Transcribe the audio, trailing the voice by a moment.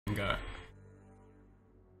Go.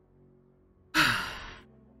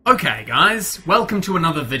 Okay guys, welcome to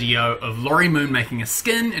another video of Laurie Moon making a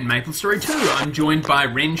skin in Maplestory 2. I'm joined by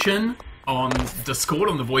Renshin on Discord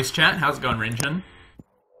on the voice chat. How's it going, Renshin?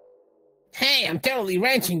 Hey, I'm totally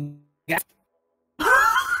wrenching. Yes!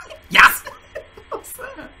 What's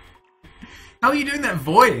that? How are you doing that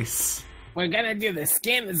voice? We're gonna do the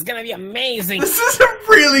skin. It's gonna be amazing. This is a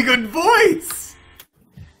really good voice!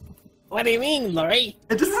 What do you mean, Laurie?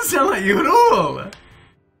 It doesn't sound like you at all!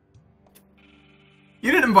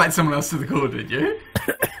 You didn't invite someone else to the call, did you?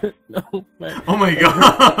 No, but Oh my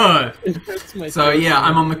god! that's my So yeah,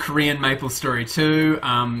 I'm on the Korean Maplestory 2.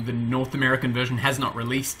 The North American version has not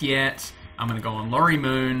released yet. I'm gonna go on Laurie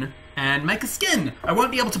Moon and make a skin. I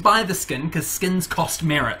won't be able to buy the skin because skins cost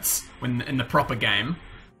merits when in the proper game.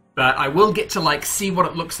 But I will get to like see what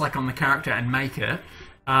it looks like on the character and make it.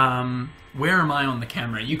 Where am I on the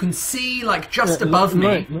camera? You can see like just above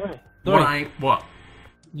me. What?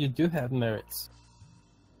 You do have merits.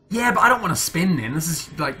 Yeah, but I don't want to spend them. This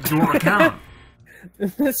is like your account.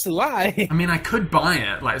 That's a lie. I mean, I could buy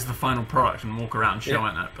it like as the final product and walk around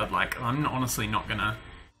showing it, but like I'm honestly not gonna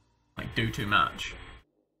like do too much.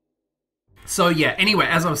 So yeah, anyway,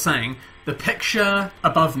 as I was saying, the picture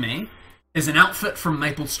above me is an outfit from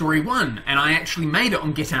Maplestory 1, and I actually made it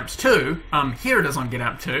on GetAmps 2. Here it is on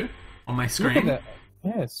GetAmps 2 on my screen. Look at that.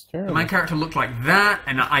 Yeah, it's terrible. My character looked like that,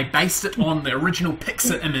 and I based it on the original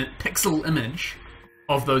pixel image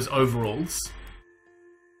of those overalls.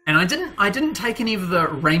 And I didn't take any of the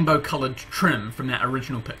rainbow-coloured trim from that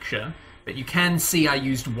original picture, but you can see I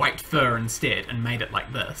used white fur instead and made it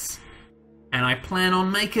like this. And I plan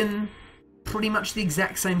on making pretty much the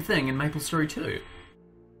exact same thing in Maplestory 2.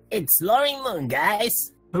 It's Laurie Moon,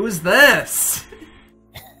 guys. Who is this?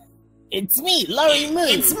 It's me, Laurie Moon.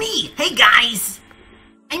 It's me. Hey guys,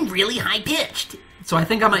 I'm really high pitched. So I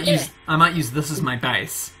think I might use this as my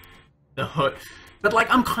base, the hood. But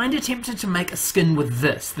like I'm kind of tempted to make a skin with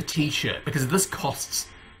this, the t-shirt, because this costs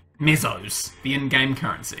mesos, the in-game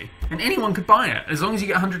currency, and anyone could buy it as long as you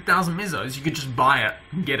get 100,000 mesos. You could just buy it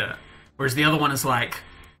and get it. Whereas the other one is like,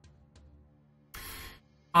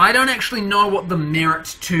 I don't actually know what the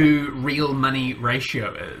merit to real money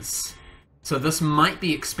ratio is. So this might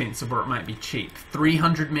be expensive or it might be cheap.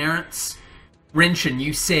 300 merits. Renshin,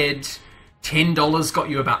 you said $10 got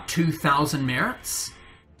you about 2,000 merits?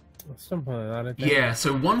 Something like that, I think. Yeah,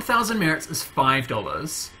 so 1,000 merits is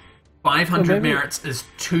 $5. 500 merits is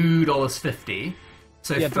 $2.50.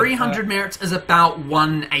 So Yeah, but, 300 merits is about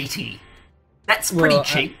 $1.80. That's pretty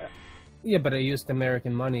cheap. Yeah, but I used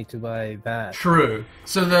American money to buy that. True.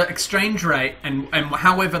 So the exchange rate and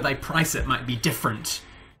however they price it might be different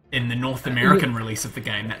in the North American release of the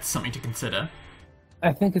game. That's something to consider.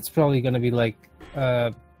 I think it's probably gonna be like,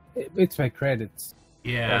 it's by credits.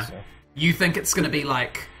 Yeah. Also. You think it's going to be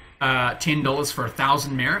like $10 for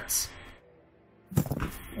 1,000 merits?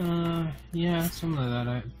 Yeah, something like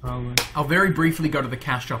that, probably. I'll very briefly go to the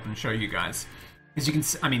cash shop and show you guys. As you can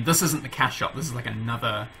see, I mean, this isn't the cash shop. This is like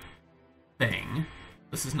another thing.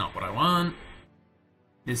 This is not what I want.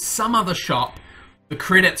 There's some other shop. The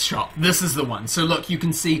credits shop. This is the one. So look, you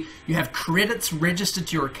can see you have credits registered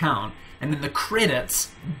to your account, and then the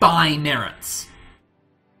credits buy merits.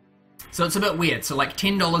 So it's a bit weird. So like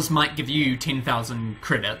 $10 might give you 10,000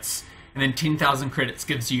 credits, and then 10,000 credits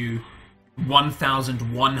gives you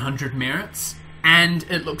 1,100 merits, and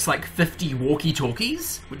it looks like 50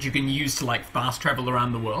 walkie-talkies, which you can use to like fast travel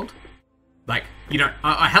around the world. Like, you know,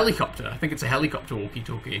 a helicopter. I think it's a helicopter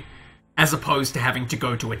walkie-talkie, as opposed to having to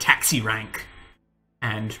go to a taxi rank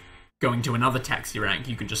and going to another taxi rank.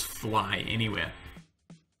 You can just fly anywhere.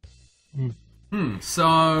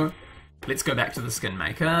 So let's go back to the skin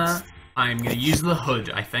maker. I'm going to use the hood,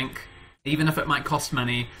 I think. Even if it might cost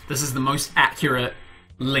money, this is the most accurate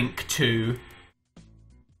link to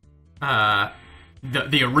the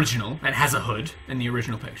original. It has a hood in the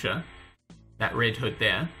original picture. That red hood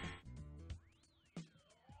there.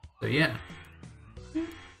 So yeah.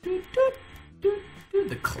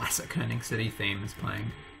 The classic Kerning City theme is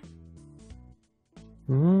playing.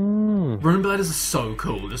 Runebladers are so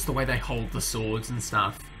cool, just the way they hold the swords and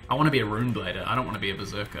stuff. I want to be a Runeblader, I don't want to be a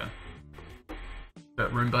Berserker.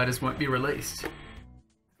 But Runebladers won't be released.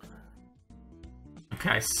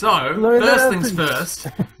 Okay, so, first things first,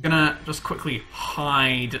 I'm gonna just quickly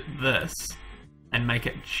hide this and make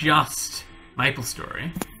it just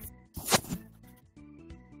Maplestory.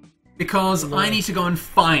 Because I need to go and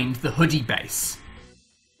find the hoodie base.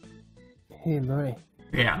 Hey, Laurie.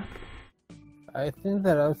 Yeah. I think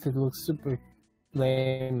that outfit looks super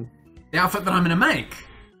lame. The outfit that I'm gonna make?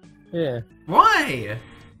 Yeah. Why?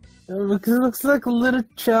 Because it looks like a little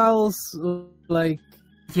child's, like...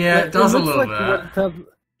 Yeah, it does a little bit.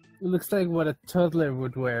 It looks like what a toddler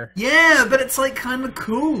would wear. Yeah, but it's like kind of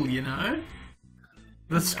cool, you know?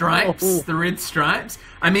 The stripes, the red stripes.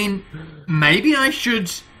 I mean, maybe I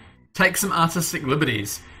should take some artistic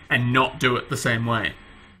liberties and not do it the same way.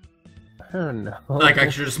 I don't know. Like, I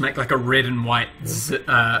should just make like a red and white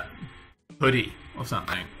hoodie or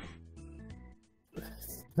something.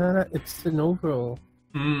 It's an overall.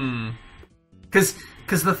 Because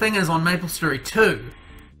the thing is, on Maplestory 2,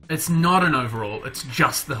 it's not an overall, it's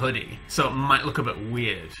just the hoodie. So it might look a bit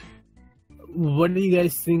weird. What do you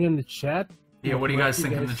guys think in the chat? Yeah, what do you guys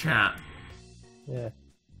think in the chat? Yeah.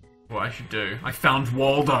 What I should do? I found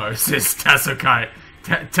Waldo, says Tasokyo.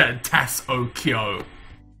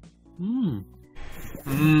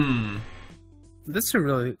 That's a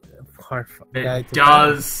really hard guy It to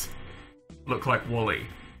does look like Wally.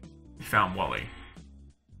 You found Wally.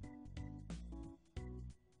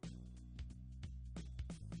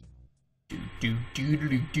 Do do do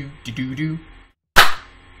do do do do do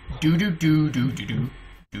do do do do do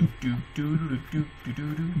do do do do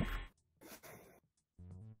do do.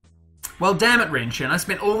 Well, damn it, Renshin, I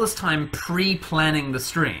spent all this time pre-planning the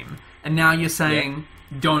stream, and now you're saying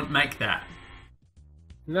don't make that.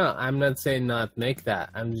 No, I'm not saying not make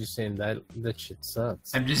that. I'm just saying that shit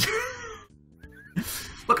sucks. I'm just...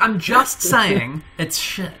 Look, I'm just saying it's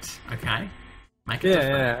shit, okay? Make it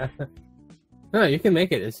different. Yeah. No, you can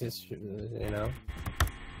make it. It's just, you know.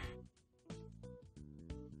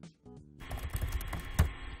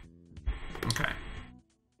 Okay.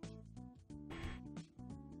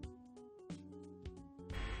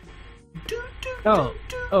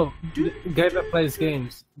 Guy that plays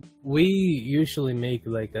games. We usually make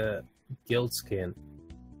like a guild skin.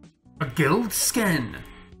 A guild skin?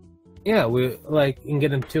 Yeah, we like in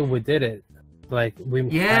Get 'em 2 we did it. Like we.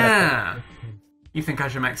 Yeah. You think I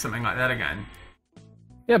should make something like that again?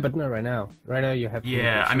 Yeah, but not right now. Right now you have.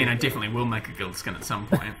 Yeah, I mean, I definitely will make a guild skin at some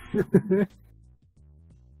point.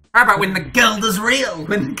 How about when the guild is real?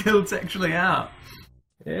 When the guild's actually out?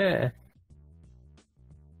 Yeah.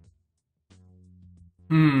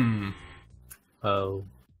 Oh.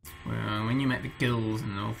 Well, when you make the guilds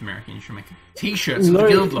in North America, you should make t-shirts with the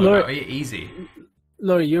guild logo. Easy.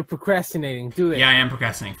 Laurie, you're procrastinating. Do it. Yeah, I am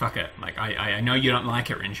procrastinating. Fuck it. Like, I know you don't like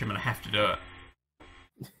it, Renshin, but I have to do it.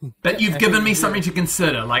 But you've given me something to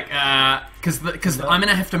consider, like, because I'm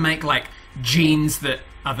gonna have to make like jeans that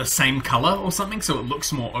are the same color or something, so it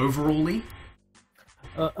looks more overall-y.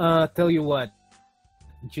 Tell you what,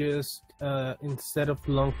 just instead of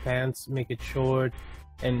long pants, make it short,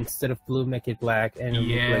 and instead of blue, make it black, and it'll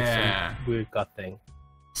look like some weird gut thing.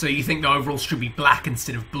 So you think the overalls should be black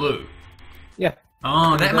instead of blue? Yeah.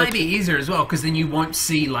 Oh, that might be easier as well, because then you won't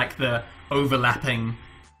see like the overlapping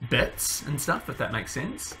bits and stuff, if that makes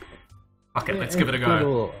sense. Okay, let's give it a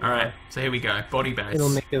go. Alright, so here we go. Body base. It'll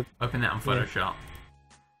make it... Open that on Photoshop.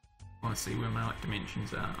 I want to see where my like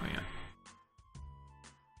dimensions are. Oh yeah.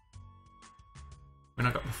 When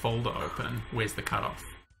I got the folder open, where's the cutoff?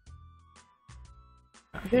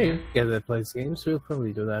 Yeah, that plays games, we'll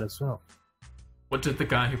probably do that as well. What did the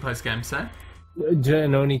guy who plays games say?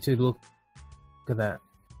 No need to look at that.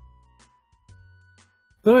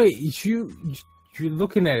 Wait, you're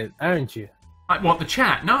looking at it, aren't you? What, the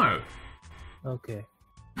chat? No. Okay.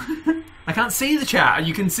 I can't see the chat.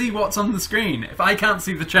 You can see what's on the screen. If I can't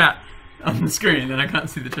see the chat on the screen, then I can't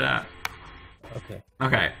see the chat. Okay.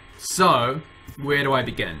 Okay, so where do I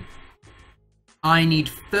begin? I need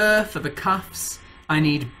fur for the cuffs. I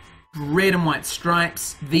need red and white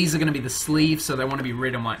stripes. These are going to be the sleeves, so they want to be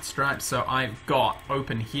red and white stripes. So I've got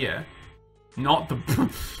open here, not the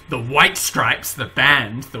the white stripes, the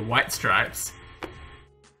band, the white stripes.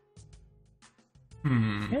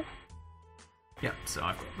 Yeah. Yep, so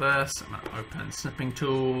I've got this. I'm going to open snipping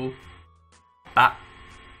tool. But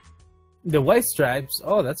the white stripes.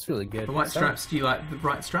 Oh, that's really good. the white stripes, do you like the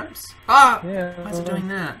bright stripes? Ah! Yeah. Why is it doing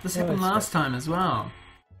that? This happened last time as well.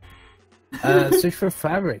 Search for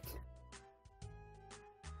fabric.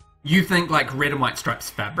 You think like red and white stripes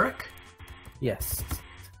fabric? Yes.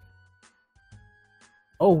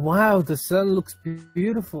 Oh wow, the sun looks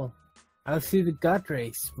beautiful. I'll see the gut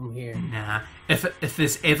rays from here. Nah. If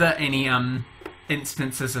there's ever any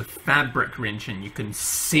instances of fabric wrenching, you can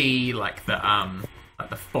see like the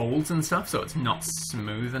folds and stuff, so it's not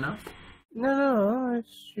smooth enough. No,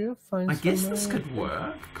 you're fine. I guess this could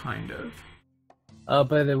work, kind of. Oh,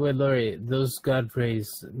 by the way, Laurie, those god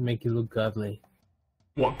rays make you look godly.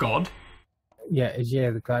 What god? Yeah,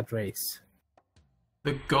 the god rays.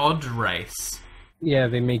 The god race. Yeah,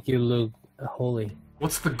 they make you look holy.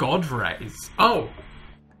 What's the god rays? Oh!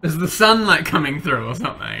 Is the sun like coming through or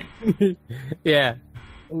something? Yeah.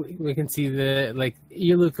 We can see the, like,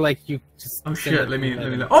 you look like you just... Oh shit, let me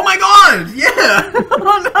look. Oh my god! Yeah!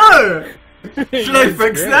 Oh no! Should I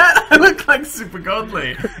fix that? I look like super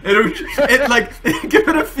godly. Give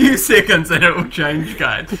it a few seconds and it will change,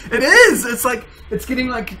 guys. It is! It's like, it's getting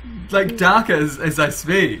like darker as I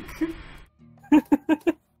speak.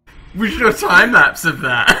 We should have time lapse of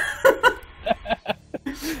that.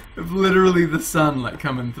 Of literally the sun like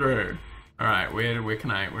coming through. Alright, where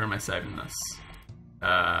am I saving this?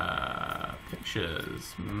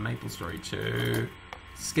 Pictures, Maplestory 2,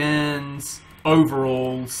 skins,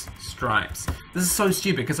 overalls, stripes. This is so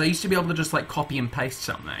stupid because I used to be able to just like copy and paste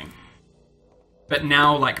something. But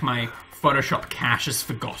now like my Photoshop cache has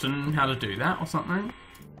forgotten how to do that or something.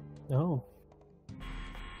 Oh.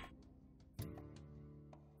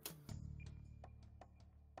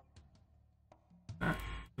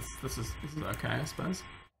 This is okay, I suppose.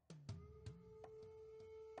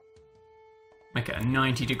 Make it a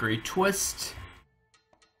 90-degree twist.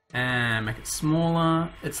 And make it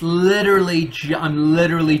smaller. It's literally, I'm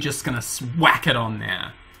literally just gonna whack it on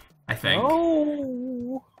there, I think.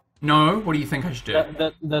 Oh! No? What do you think I should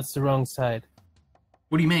do? That's the wrong side.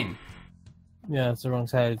 What do you mean? Yeah, it's the wrong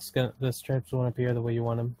side. The stripes won't appear the way you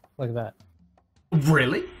want them, like that.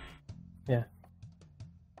 Really? Yeah.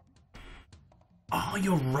 Oh,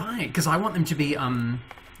 you're right, because I want them to be,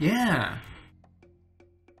 yeah.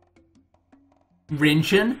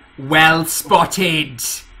 Rinchin, well spotted!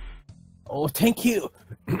 Oh, thank you!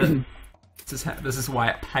 This is why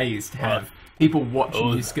it pays to have people watching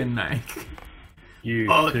you skin make.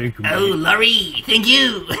 Laurie, thank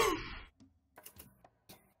you!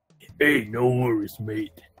 Hey, no worries,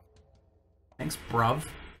 mate. Thanks, bruv.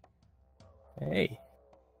 Hey.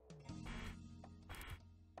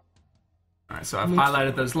 Alright, so I've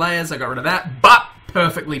highlighted those layers, I got rid of that, but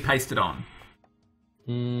perfectly pasted on.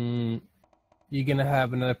 You're gonna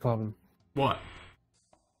have another problem. What?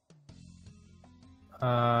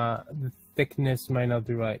 The thickness might not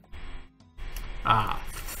be right. Ah,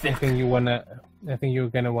 thick. I think you're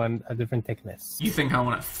gonna want a different thickness. You think I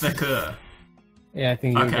want it thicker? Yeah, I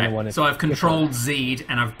think you're gonna want it. So I've controlled Z'd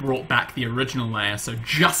and I've brought back the original layer, so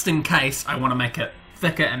just in case I want to make it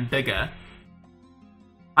thicker and bigger.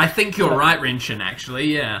 I think you're right, Rinchin, actually,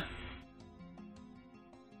 yeah.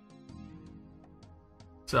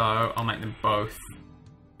 So I'll make them both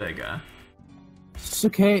bigger. It's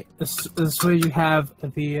okay. This way you have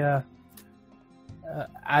the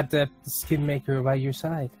adept skin maker by your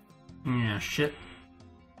side. Yeah, shit.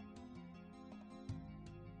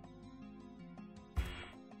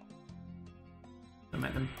 I'll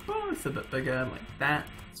make them both a bit bigger, like that.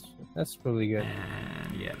 That's really good.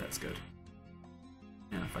 And yeah, that's good.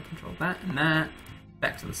 Now if I control that and that,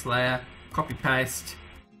 back to this layer, copy paste,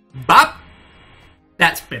 bop!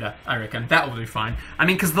 That's better, I reckon. That will do fine. I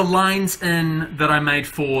mean, because the lines in that I made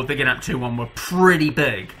for the Get Up 2 one were pretty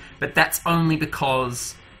big, but that's only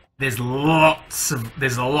because there's a lot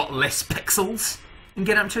less pixels in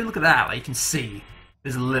Get Up 2. Look at that, like you can see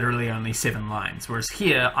there's literally only 7 lines, whereas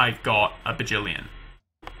here I've got a bajillion.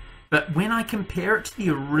 But when I compare it to the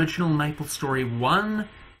original Maplestory 1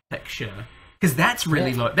 picture, because that's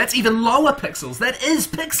really low, that's even lower pixels. That is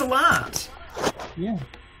pixel art. Yeah.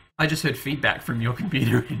 I just heard feedback from your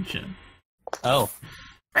computer engine. Oh.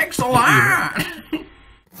 Pixel art!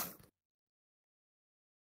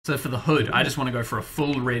 So for the hood, I just want to go for a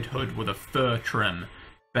full red hood with a fur trim.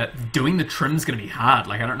 But doing the trim's going to be hard.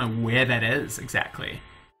 Like, I don't know where that is exactly.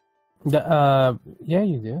 Yeah,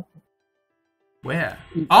 you do. Where?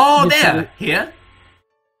 Oh, You there! see Here?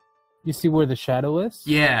 You see where the shadow is?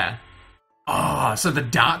 Yeah. Oh, so the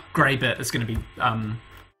dark grey bit is going to be,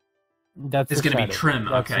 That's is going to be trim.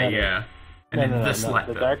 That's okay, yeah. And then this light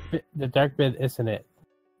bit. The dark bit isn't it.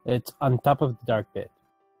 It's on top of the dark bit.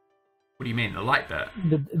 What do you mean, the light bit?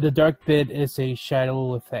 The dark bit is a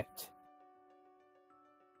shadow effect.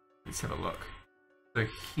 Let's have a look. So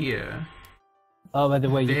here... Oh, by the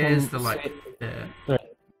way, there's the light there. Right.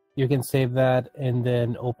 You can save that and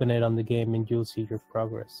then open it on the game and you'll see your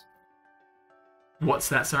progress. What's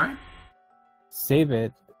that, sorry? Save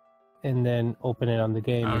it and then open it on the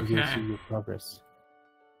game and you'll Okay. see your progress.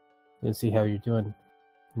 You'll see how you're doing.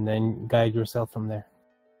 And then guide yourself from there.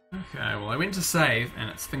 Okay, well I went to save and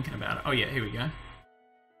it's thinking about it. Oh yeah, here we go.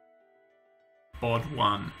 Bod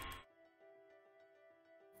 1.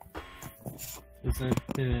 Is that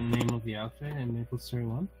the name of the outfit in Maplestory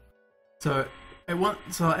 1? So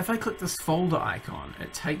if I click this folder icon,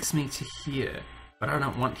 it takes me to here. But I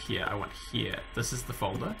don't want here, I want here. This is the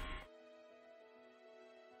folder.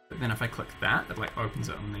 But then if I click that, it like opens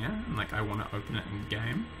it on there, and like I want to open it in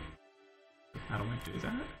game. How do I do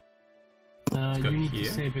that? You need to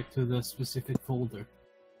save it to the specific folder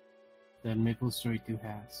that Maplestory 2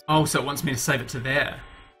 has. Oh, so it wants me to save it to there.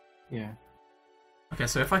 Yeah. Okay,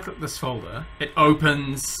 so if I click this folder, it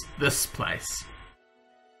opens this place.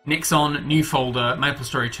 Next on, new folder,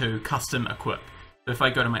 Maplestory 2, custom equip. So if I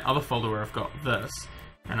go to my other folder where I've got this,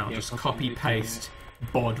 and I'll just copy paste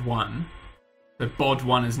bod 1. So bod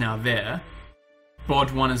 1 is now there.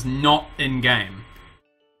 Bod 1 is not in game.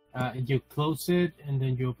 You close it and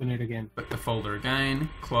then you open it again. Click the folder again,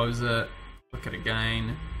 close it, click it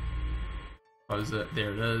again, close it,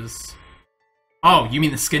 there it is. Oh, you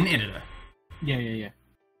mean the skin editor? Yeah.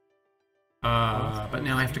 But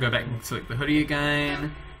now I have to go back and select the hoodie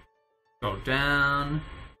again. Go down.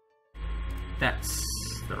 That's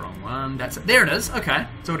the wrong one. That's it. There it is. Okay,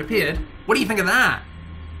 so it appeared. What do you think of that?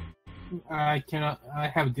 I cannot. I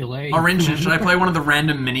have delay. Orange, should I play one of the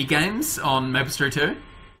random mini games on Maplestory 2?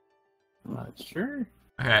 Sure.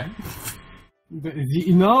 Okay.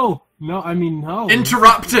 No. I mean no.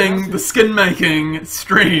 Interrupting the skin making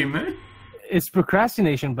stream. It's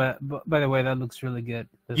procrastination, but by the way, that looks really good.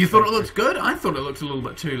 You thought it looked good? I thought it looked a little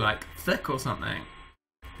bit too like thick or something.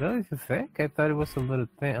 Really thick? I thought it was a little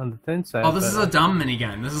thin on the thin side. Oh, this is a dumb mini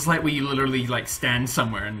game. This is like where you literally like stand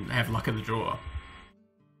somewhere and have luck of the draw.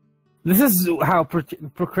 This is how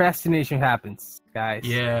procrastination happens, guys.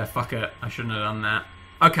 Yeah, fuck it. I shouldn't have done that.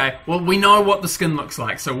 Okay, well, we know what the skin looks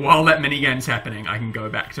like, so while that minigame's happening, I can go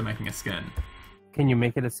back to making a skin. Can you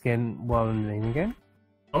make it a skin while in the minigame?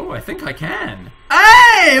 Oh, I think I can.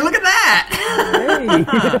 Hey, look at that!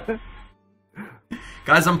 Hey.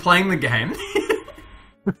 Guys, I'm playing the game.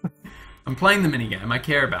 I'm playing the minigame. I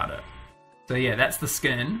care about it. So yeah, that's the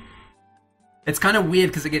skin. It's kind of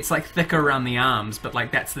weird because it gets like thicker around the arms, but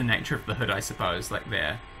like that's the nature of the hood, I suppose. Like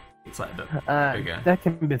there. It's like a bit bigger. That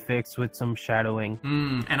can be fixed with some shadowing.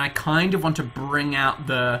 And I kind of want to bring out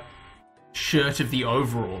the shirt of the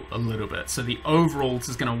overall a little bit. So the overalls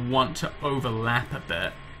is going to want to overlap a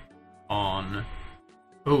bit on...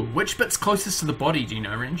 Oh, which bit's closest to the body, do you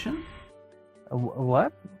know, Renshin?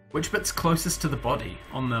 What? Which bit's closest to the body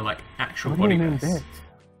on the, like, actual body base?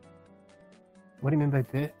 What do you mean by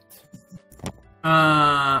bit?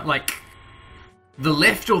 Like, the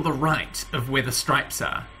left or the right of where the stripes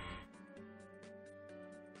are.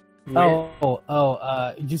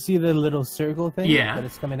 Did you see the little circle thing? Yeah. That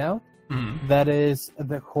is coming out? Mm-hmm. That is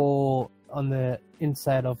the hole on the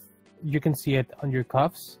inside of... You can see it on your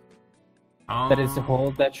cuffs. Oh. That is the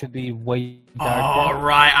hole. That should be way darker. Oh,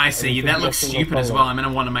 right, I see. That looks stupid as well. I'm going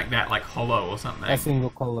to want to make that, like, hollow or something. A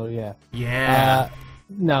single color, yeah. Yeah.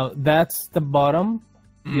 No, that's the bottom.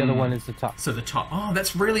 The other one is the top. So the top. Oh,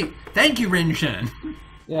 that's really... Thank you, Renshin.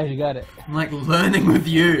 Yeah, you got it. I'm, like, learning with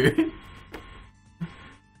you.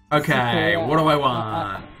 Okay, what do I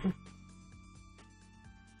want?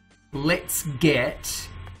 Let's get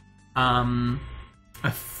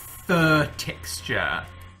a fur texture.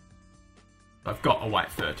 I've got a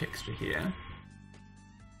white fur texture here.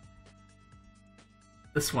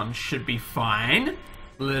 This one should be fine.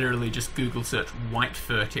 Literally just Google search white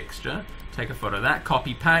fur texture. Take a photo of that,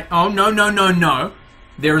 copy paste. Oh, no.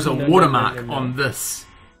 There is a watermark on this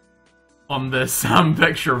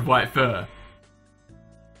picture of white fur.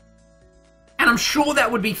 And I'm sure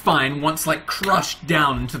that would be fine once, like, crushed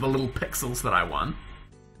down into the little pixels that I want.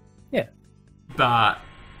 Yeah. But...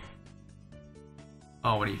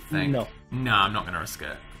 Oh, what do you think? No. No, I'm not going to risk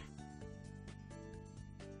it.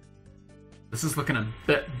 This is looking a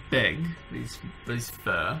bit big, these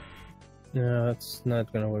fur. No, it's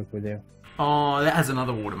not going to work with you. Oh, that has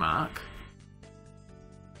another watermark.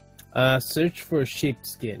 Search for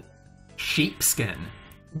sheepskin. Sheepskin.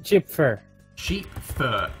 Sheep fur. Sheep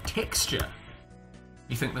fur texture.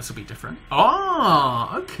 You think this will be different? Oh,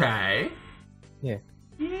 okay. Yeah.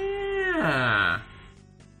 Yeah.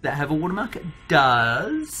 Does that have a watermark? It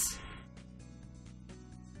does.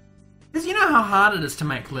 Because you know how hard it is to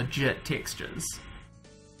make legit textures.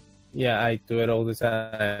 Yeah, I do it all the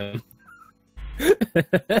time.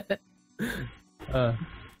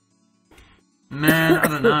 Man, I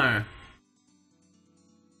don't know.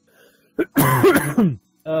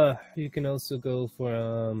 You can also go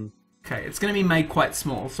for Okay, it's going to be made quite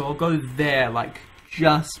small, so I'll go there, like,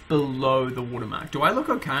 just below the watermark. Do I look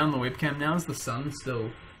okay on the webcam now? Is the sun still...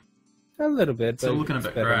 A little bit, still looking a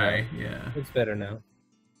bit grey, yeah. It's better now.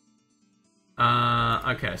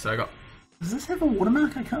 Okay, so I got... Does this have a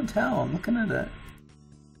watermark? I can't tell. I'm looking at it.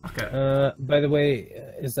 Okay. By the way,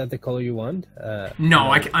 is that the color you want? No,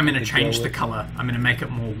 I'm going to change the color. I'm going to make it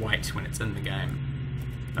more white when it's in the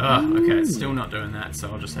game. Oh, okay, it's still not doing that, so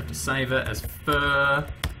I'll just have to save it as fur.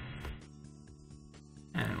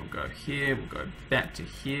 And we'll go here, we'll go back to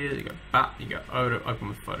here, you go back, you go open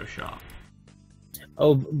with Photoshop.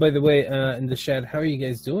 Oh, by the way, in the chat, how are you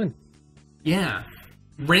guys doing? Yeah.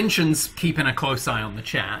 Wrenchin's keeping a close eye on the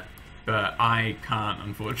chat, but I can't,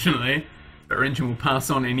 unfortunately. But Wrenchin will pass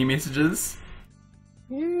on any messages.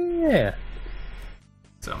 Yeah.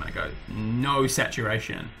 So I'm going to go no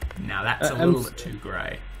saturation. Now that's a little bit too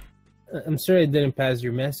grey. I'm sorry I didn't pass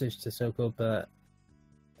your message to Soko, but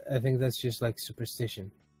I think that's just like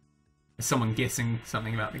superstition. Is someone guessing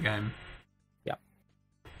something about the game? Yeah.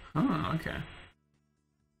 Oh, okay.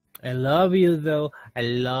 I love you, though. I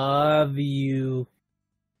love you.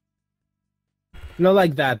 Not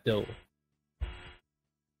like that, though.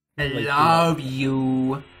 I love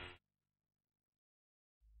you.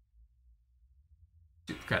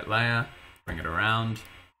 Duplicate layer. Bring it around.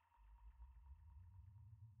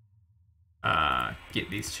 Get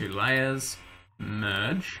these two layers.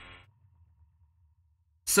 Merge.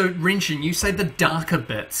 So, Wrenchin, you say the darker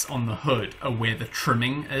bits on the hood are where the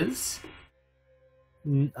trimming is?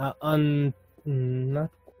 Not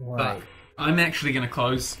quite. But I'm actually going to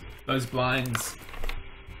close those blinds.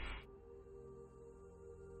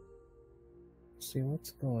 Let's see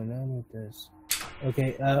what's going on with this.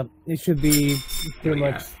 Okay, it should be pretty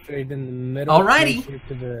much straight in the middle. Alrighty.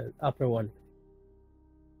 To the upper one.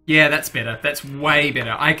 Yeah, that's better. That's way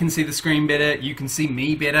better. I can see the screen better. You can see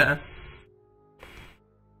me better.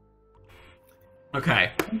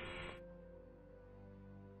 Okay.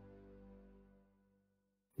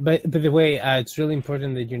 But by the way, it's really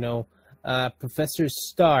important that you know, Professor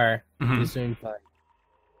Star is doing fine.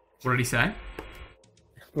 What did he say?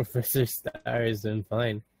 Professor Star is doing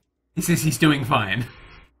fine. He says he's doing fine.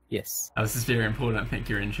 Yes. Oh, this is very important. Thank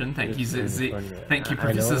you, Wrenchin. Thank you, thank you, I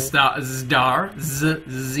Professor know.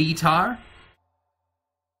 Zetar.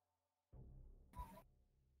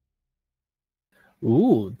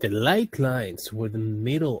 Ooh, the light lines where the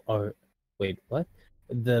middle are... Wait, what?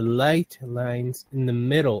 The light lines in the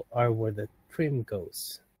middle are where the trim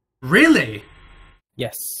goes. Really?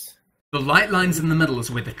 Yes. The light lines in the middle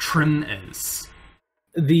is where the trim is.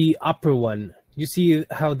 The upper one. You see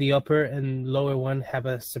how the upper and lower one have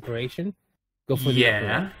a separation? Go for the upper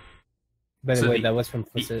one. By the way, that was from...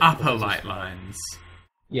 The upper light lines.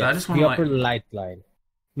 Yeah, I just want the upper light line.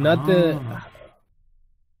 Not the...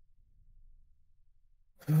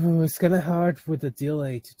 Oh, it's kind of hard with the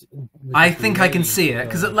delay. I think I can see it,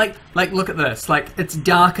 because it like look at this. Like, it's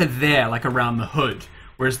darker there, like around the hood,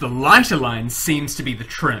 whereas the lighter line seems to be the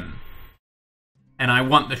trim. And I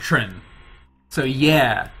want the trim. So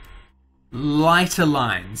yeah, lighter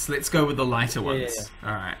lines. Let's go with the lighter ones. Yeah.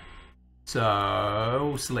 All right. So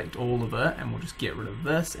we'll select all of it, and we'll just get rid of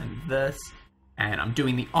this and this. And I'm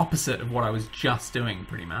doing the opposite of what I was just doing,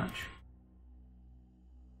 pretty much.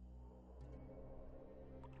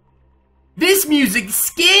 This music's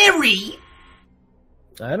scary!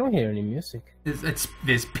 I don't hear any music.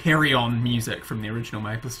 There's Perion music from the original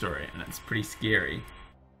Maplestory, and it's pretty scary.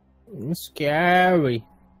 It's scary.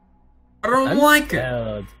 I don't like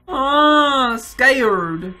it. Ah,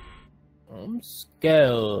 scared. I'm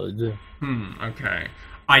scared. Okay.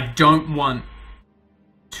 I don't want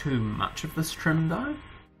too much of this trim, though.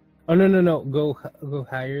 Oh, no. Go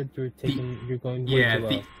higher. You're going way too low.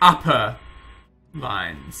 The upper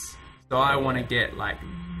lines. So I want to get, like,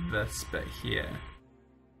 this bit here.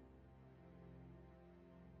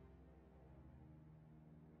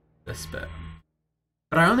 This bit.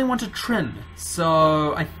 But I only want to trim,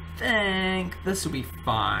 so I think this will be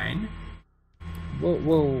fine.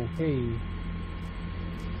 Whoa, hey.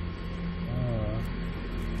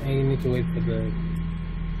 I need to wait for the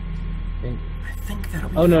thing. I think that'll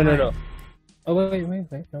be fine. No. Oh, wait.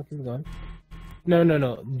 No, keep going.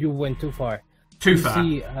 No. You went too far. Too far?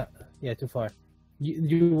 See, yeah, too far.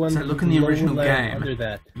 You want so look in the original game. Under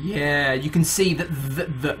that. Yeah, you can see that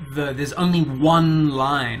there's only one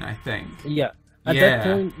line, I think. Yeah. At that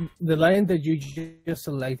point, the line that you just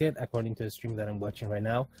selected, according to the stream that I'm watching right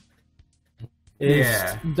now,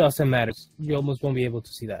 doesn't matter. You almost won't be able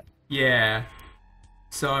to see that. Yeah.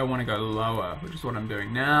 So I want to go lower, which is what I'm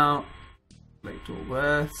doing now. Select all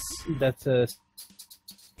this. That's a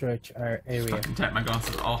stretch our area. I can take my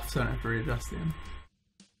glasses off so I don't have to readjust them.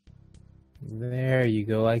 There you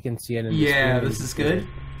go. I can see it in the screen. This is good.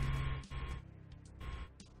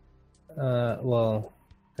 Well,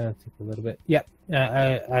 gonna take a little bit. Yep.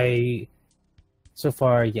 I so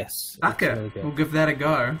far, yes. Okay, really we'll give that a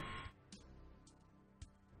go.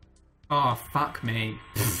 Oh, fuck me.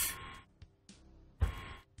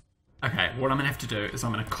 Okay, what I'm gonna have to do is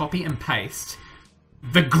I'm gonna copy and paste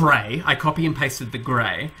the grey. I copy and pasted the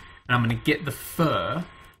grey, and I'm going to get the fur,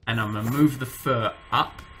 and I'm going to move the fur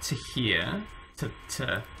up to here, to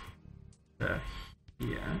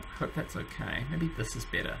here. Hope that's okay. Maybe this is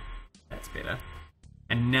better. That's better.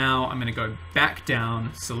 And now I'm going to go back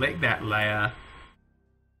down, select that layer,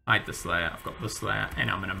 hide this layer, I've got this layer, and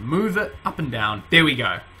I'm going to move it up and down. There we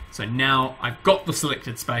go. So now I've got the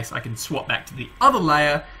selected space, I can swap back to the other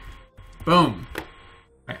layer. Boom.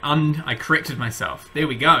 I corrected myself. There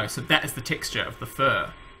we go. So that is the texture of the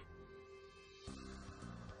fur.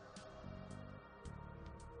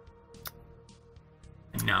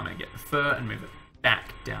 And now I'm going to get the fur and move it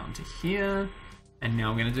back down to here. And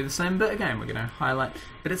now I'm going to do the same bit again. We're going to highlight,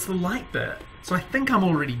 but it's the light bit. So I think I'm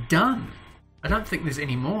already done. I don't think there's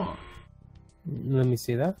any more. Let me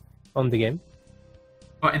see that on the game.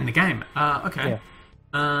 Oh, in the game. Okay. Yeah.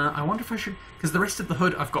 I wonder if I should, because the rest of the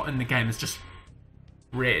hood I've got in the game is just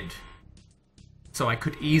red. So I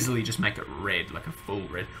could easily just make it red, like a full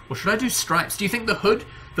red. Or should I do stripes? Do you think the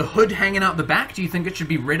hood hanging out the back, do you think it should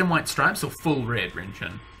be red and white stripes or full red,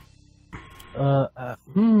 Rinchin?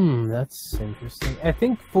 That's interesting. I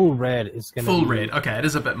think full red is gonna full be... red. Okay, it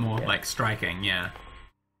is a bit more like striking, yeah.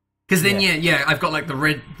 Because then yeah, I've got like the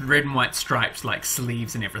red and white stripes, like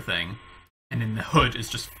sleeves and everything, and then the hood is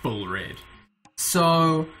just full red.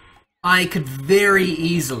 So I could very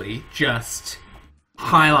easily just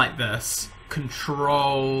highlight this,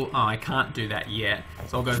 control. Oh, I can't do that yet.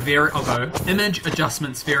 So I'll go image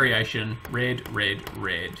adjustments variation, red, red,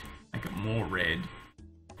 red. Make it more red,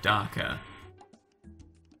 darker.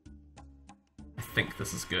 I think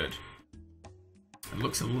this is good. It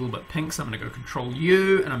looks a little bit pink, so I'm going to go Control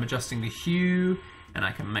U, and I'm adjusting the hue, and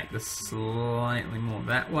I can make this slightly more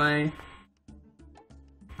that way.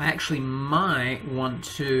 I actually might want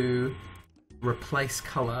to replace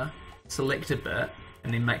color, select a bit,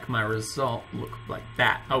 and then make my result look like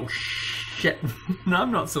that. Oh shit, no,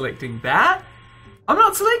 I'm not selecting that. I'm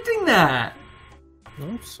not selecting that.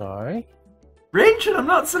 I'm sorry. Rachel, I'm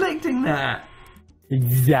not selecting that.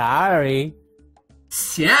 Sorry.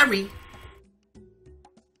 Sorry.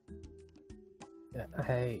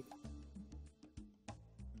 Hey.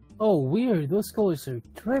 Oh, weird. Those colors are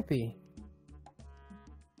trippy.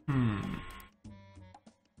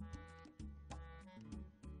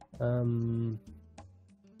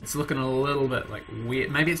 It's looking a little bit like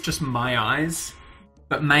weird. Maybe it's just my eyes,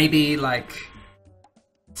 but maybe like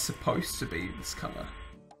it's supposed to be this color.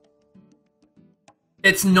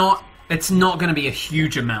 It's not going to be a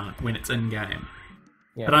huge amount when it's in game.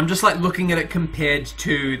 Yeah. But I'm just like looking at it compared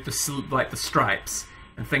to the stripes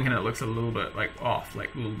and thinking it looks a little bit like off,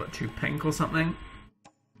 like a little bit too pink or something.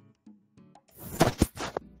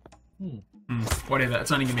 Whatever,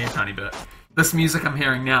 it's only going to be a tiny bit. This music I'm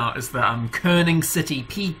hearing now is the Kerning City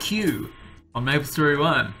PQ on Maplestory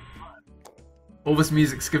 1. All this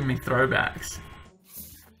music's giving me throwbacks.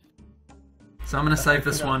 So I'm going to save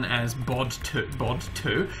this one as bod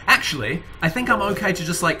 2. Actually, I think I'm okay to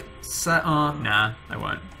just like nah, I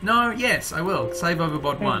won't. No, yes, I will. Save over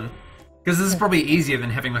bod 1. Because this is probably easier than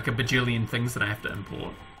having like a bajillion things that I have to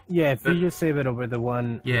import. Yeah, if you just save it over the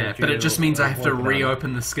one... Yeah, but it just means I have to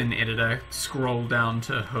reopen the skin editor, scroll down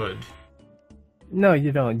to hood. No,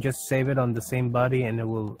 you don't. Just save it on the same body and it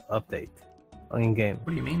will update in-game.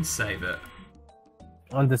 What do you mean, save it?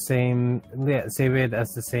 On the same... Yeah, save it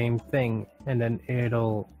as the same thing, and then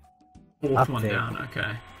it'll Fourth update. One down,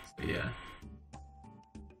 okay. So, yeah.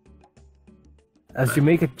 As you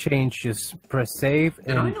make a change, just press save.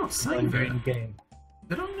 Did I not save it? In-game.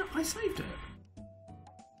 Did I not? I saved it.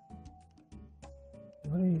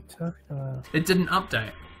 What are you talking about? It didn't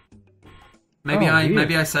update. Maybe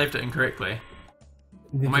I saved it incorrectly.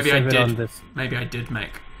 Or maybe I did. Maybe I did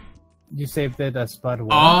make. You saved it as part 1.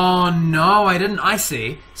 Oh no, I didn't. I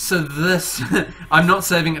see. So this, I'm not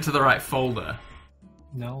saving it to the right folder.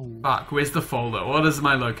 No. Fuck. Where's the folder? What is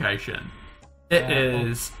my location? It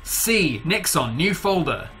is C. Nexon. New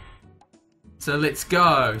folder. So let's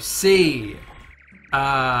go. C.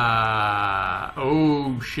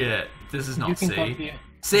 Oh shit. This is not C.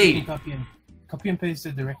 C. You can copy and paste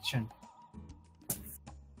the direction.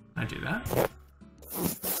 I do that.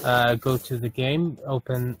 Go to the game,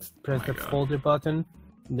 press the folder button,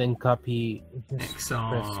 then copy.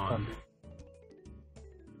 Nexon.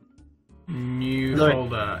 New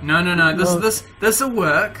folder. No. This will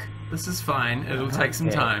work. This is fine. It'll take some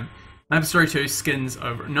time. Maplestory 2 skins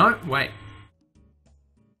over. No, wait.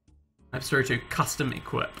 Maplestory 2 custom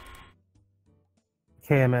equip.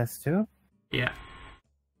 KMS 2? Yeah.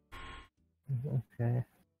 Okay.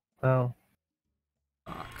 Well.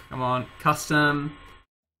 Fuck. Come on. Custom.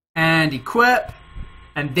 And equip.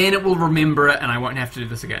 and then it will remember it, and I won't have to do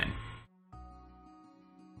this again.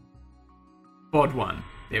 Bod 1.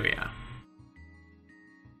 There we are.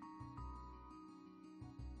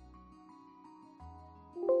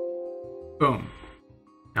 Boom.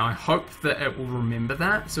 Now I hope that it will remember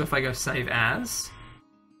that, so if I go save as...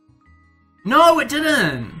 No, it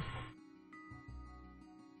didn't!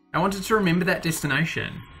 I wanted to remember that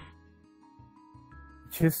destination.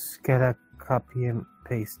 Just gotta copy and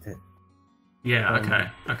paste it. Yeah,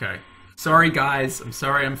 okay. Sorry guys, I'm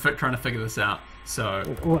sorry, I'm trying to figure this out. So,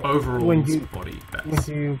 overall body bits.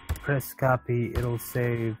 When you press copy, it'll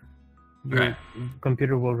save. Your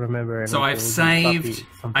computer will remember. And so I've saved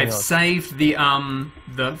the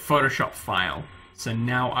Photoshop file. So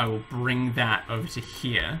now I will bring that over to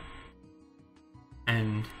here.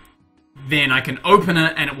 And then I can open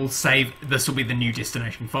it and it will save, this will be the new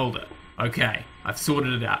destination folder. Okay, I've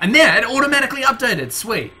sorted it out. And there, it automatically updated,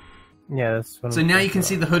 sweet. Yeah, that's what so now you can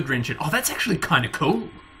see the hood wrench. Oh, that's actually kind of cool.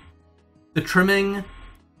 The trimming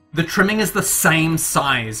is the same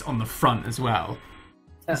size on the front as well.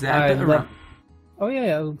 Is that Oh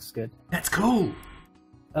yeah, it looks good. That's cool.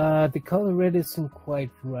 The color red isn't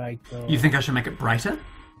quite right though. You think I should make it brighter?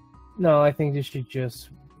 No, I think you should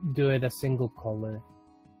just do it a single color.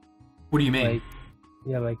 What do you mean?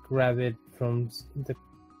 Like grab it from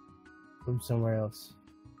somewhere else.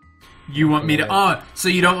 You want me to... so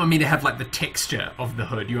you don't want me to have, like, the texture of the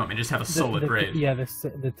hood. You want me to just have a solid red. Yeah,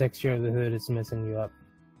 the texture of the hood is messing you up.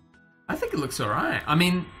 I think it looks alright. I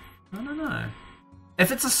mean, I don't know.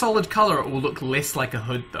 If it's a solid color, it will look less like a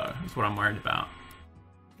hood, though. That's what I'm worried about.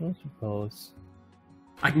 I suppose.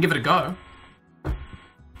 I can give it a go.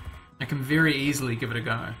 I can very easily give it a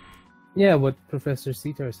go. Yeah, what Professor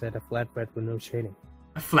Cito said, a flat red with no shading.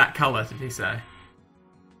 A flat color, did he say?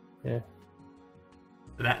 Yeah.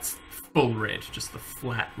 That's full red, just the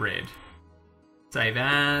flat red. Save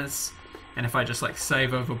as, and if I just like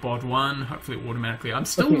save over bod 1, hopefully it automatically... I'm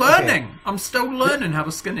still learning! Okay. I'm still learning how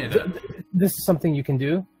to skin edit. This is something you can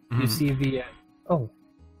do. You see the...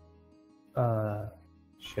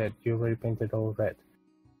 shit, you already painted all red.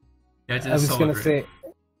 Yeah, I was gonna say...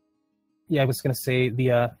 Yeah, I was gonna say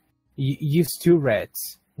the... use 2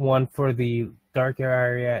 reds. One for the darker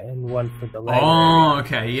area and one for the lighter area. Oh,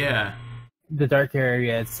 okay, yeah. The darker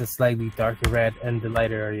area, it's a slightly darker red, and the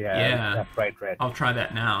lighter area, a bright red. I'll try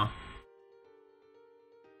that now.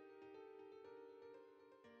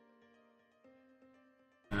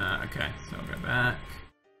 Okay, so I'll go back.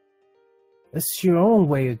 It's your own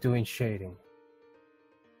way of doing shading.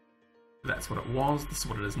 That's what it was. This is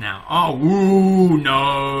what it is now. Oh, ooh,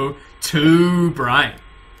 no. Too bright.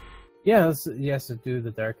 Yeah, yes, to do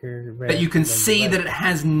the darker red. But you can see that it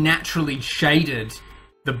has naturally shaded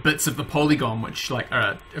the bits of the polygon which like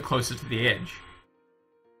are closer to the edge.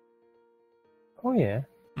 Oh yeah.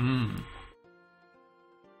 I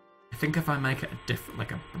think if I make it a different,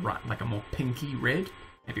 like a more pinky red,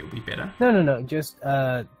 maybe it'll be better. No. Just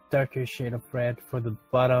a darker shade of red for the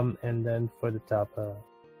bottom, and then for the top,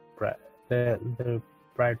 bright, the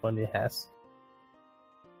bright one it has.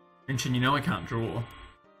 And you know I can't draw.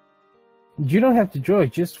 You don't have to draw.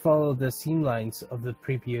 Just follow the seam lines of the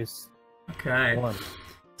previous one.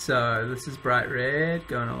 So this is bright red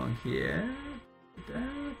going along here.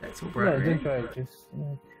 That's all bright red. Don't try it. Just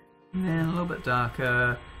and then a little bit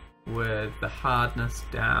darker with the hardness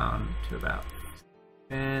down to about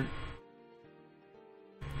 10.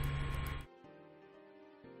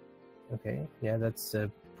 Okay, yeah, that's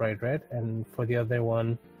bright red. And for the other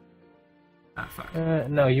one, fuck.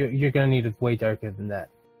 No, you're gonna need it way darker than that.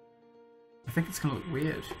 I think it's gonna look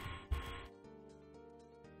weird.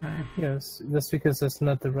 Okay. Yes, that's because that's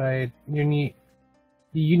not the right. You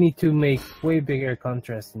need to make way bigger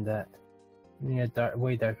contrast than that. You need a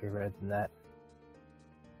way darker red than that.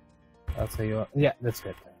 I'll tell you what. Yeah, that's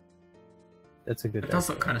good. That's a good. It does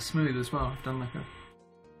look kind of smooth as well. I've done like a.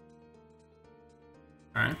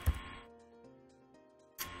 Alright.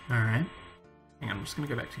 Alright. Hang on, I'm just gonna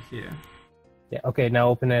go back to here. Yeah, okay, now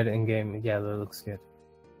open it in game. Yeah, that looks good.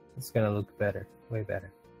 It's gonna look better. Way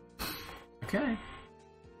better. Okay.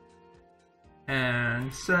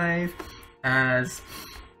 And save as...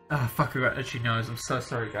 Oh, fuck, I got itchy nose. I'm so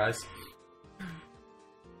sorry, guys.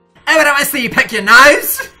 Every time I see you pick your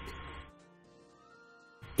nose!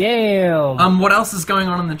 Damn! What else is going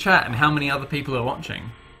on in the chat, and how many other people are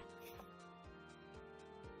watching?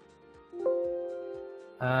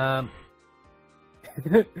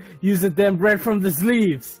 Use the damn bread from the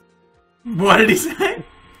sleeves! What did he say?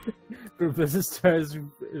 Professor Star is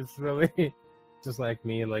really just like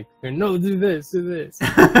me, like, no, do this, do this.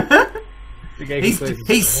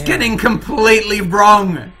 He's skinning completely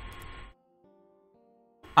wrong!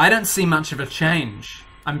 I don't see much of a change.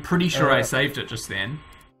 I'm pretty sure I Uh, saved it just then.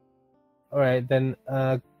 Alright, then,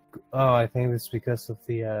 oh, I think it's because of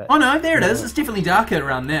the, Oh no, there it is. yeah. It's definitely darker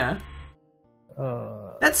around there.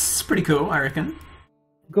 uh, That's pretty cool, I reckon.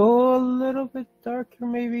 go a little bit darker,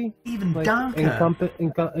 maybe? Even Like, darker.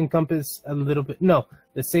 encompass a little bit. No,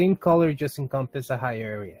 the same color, just encompass a higher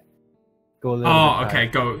area. Go a little Oh, bit okay.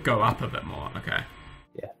 higher. Go up a bit more. Okay.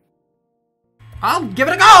 Yeah. I'll give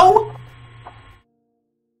it a go.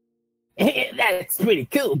 That's pretty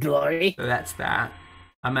cool, Glory. So that's that.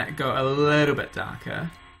 I might go a little bit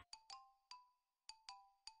darker.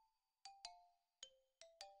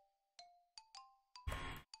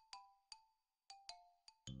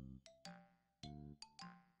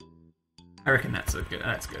 I reckon that's a good.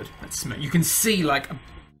 That's good. That's smooth. You can see like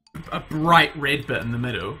a bright red bit in the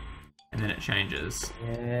middle, and then it changes.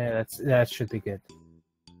 Yeah, that should be good.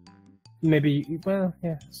 Maybe, well,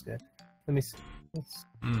 yeah, it's good. Let me see.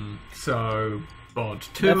 So bod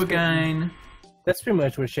 2 That's again. That's pretty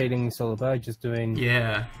much what shading is all about, just doing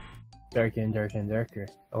Yeah. darker and darker and darker.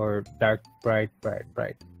 Or dark, bright, bright,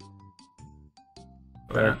 bright.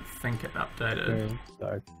 I don't think it updated. Very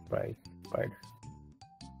dark, bright, brighter.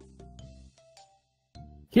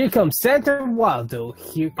 Here comes Santa Waldo.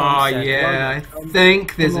 Here comes Oh Santa yeah, Waldo. I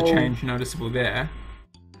think there's a come on. change noticeable there.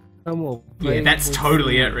 Come on, Yeah, play that's with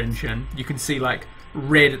totally me. it, Rinchin. You can see like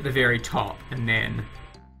red at the very top, and then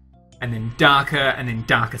darker, and then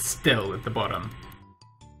darker still at the bottom.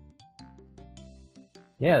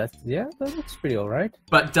 Yeah, that looks pretty alright.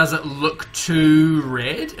 But does it look too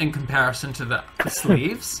red in comparison to the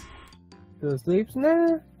sleeves? The sleeves,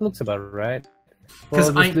 nah, looks about right.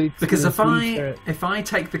 Because Well, the sleeves are- if I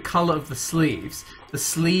take the color of the sleeves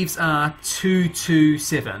are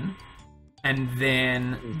 227, and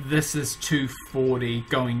then this is 240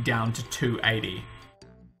 going down to 280.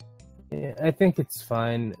 yeah, I think it's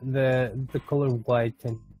fine. The color white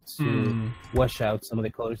tends to wash out some of the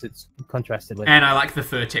colors it's contrasted with. And I like the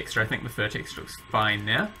fur texture. I think the fur texture looks fine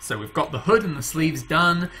there. So we've got the hood and the sleeves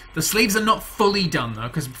done. The sleeves are not fully done though,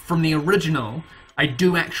 because from the original, I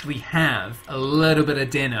do actually have a little bit of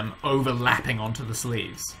denim overlapping onto the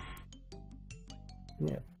sleeves,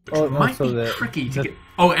 Yeah. which might also be tricky to get.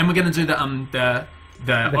 Oh, and we're gonna do the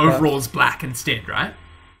overalls black instead, right?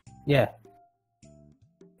 Yeah.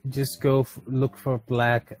 Just go look for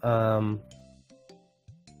black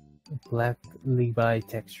black Levi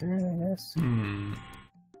texture, I guess.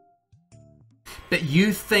 But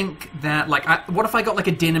you think that what if I got like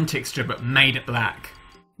a denim texture but made it black?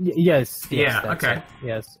 Yes. Yeah, That's okay. it.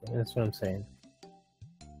 Yes, that's what I'm saying.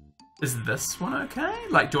 Is this one okay?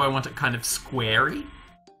 Like, do I want it kind of squarey?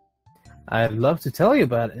 I'd love to tell you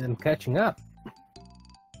about it. I'm catching up.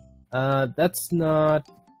 That's not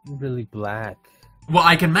really black. Well,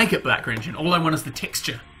 I can make it black, Renjin. All I want is the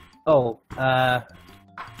texture. Oh, yeah,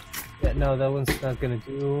 no, that one's not gonna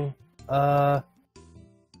do.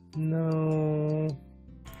 No.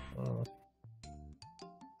 Oh.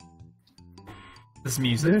 This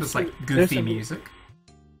music, There's this like a- goofy there's a- music.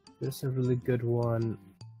 There's a really good one.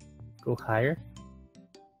 Go higher.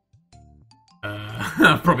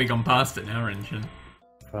 I've probably gone past it now, Renjin.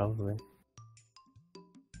 Probably.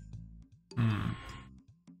 Hmm.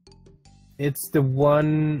 It's the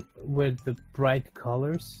one with the bright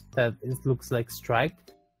colors that it looks like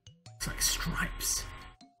striped. It's like stripes.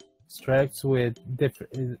 Stripes with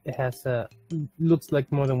different. It has a looks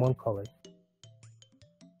like more than one color.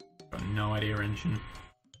 Got no idea, Renjin.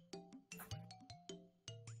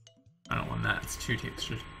 I don't want that. It's too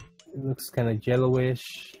textured. It looks kind of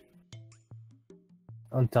yellowish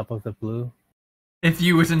on top of the blue. If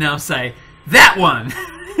you were to now say that one,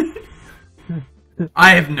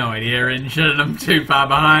 I have no idea, Renjin. I'm too far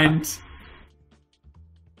behind.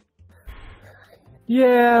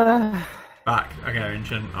 Yeah. Fuck. Okay,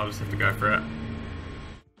 Renjin. I'll just have to go for it.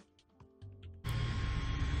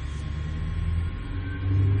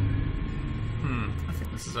 I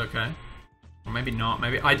think this is okay. Or maybe not.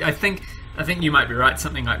 Maybe I think you might be right.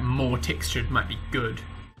 Something like more textured might be good.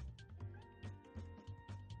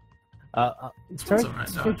 Try one's alright,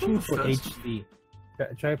 though. searching What's for this? HD.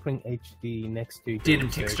 Try putting HD next to Denim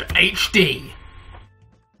texture HD.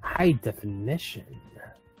 high definition.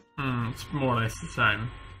 It's more or less the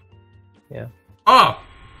same. Yeah. Oh!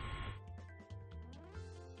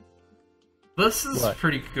 This is What?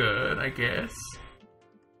 pretty good, I guess.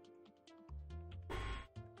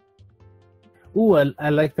 Ooh, I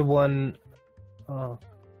like the one. It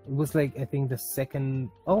was like I think the second.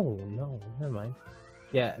 Oh no, never mind.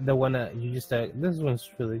 Yeah, the one you just. This one's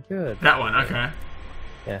really good. That one, okay.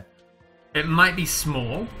 Yeah. It might be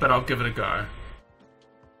small, but I'll give it a go.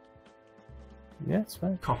 Yeah, it's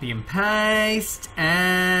fine. Copy and paste,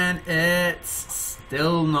 and it's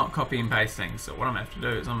still not copy and pasting. So what I'm going to have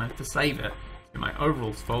to do is I'm going to have to save it to my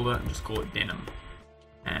overalls folder and just call it Denim.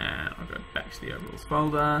 And I'll go back to the overalls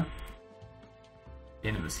folder.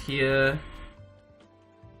 Denim is here.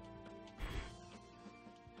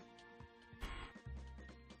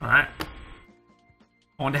 Alright.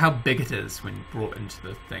 I wonder how big it is when brought into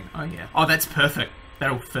the thing. Oh yeah. Oh, that's perfect.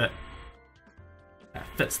 That'll fit. That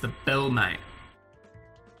fits the bill, mate.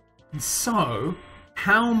 And so,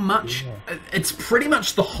 how much... Yeah. It's pretty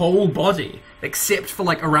much the whole body, except for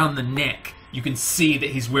like around the neck. You can see that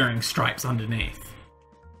he's wearing stripes underneath.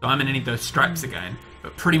 So I'm going to need those stripes again.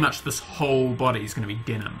 But pretty much this whole body is going to be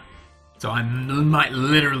denim. So I might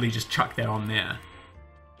literally just chuck that on there.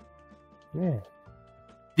 Yeah.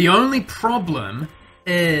 The only problem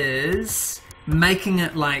is making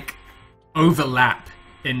it like overlap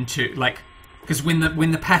into like, because when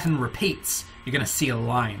the pattern repeats, you're going to see a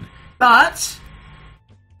line. But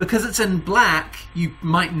because it's in black, you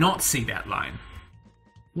might not see that line.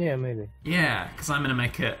 Yeah, maybe. Yeah, because I'm going to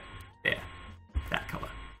make it there, that color.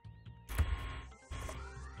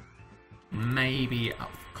 Maybe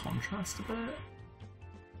up the contrast a bit.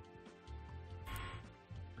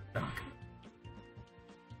 Darker.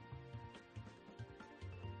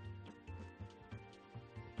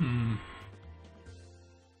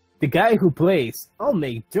 The guy who plays, I'll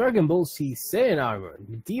make Dragon Ball Z Saiyan armor,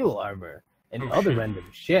 Medieval armor, and other shit. random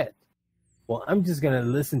shit. Well, I'm just gonna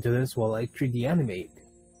listen to this while I 3D animate.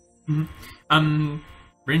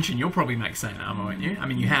 Rinchin, you'll probably make Saiyan armor, won't you? I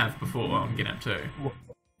mean, you have before on Get Up 2.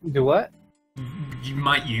 Do what? You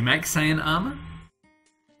make Saiyan armor?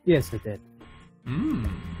 Yes, I did. Hmm.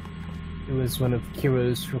 It was one of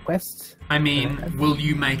Kiro's requests. I mean, will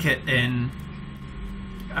you make it in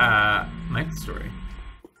Maplestory?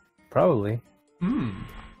 Probably. Hmm.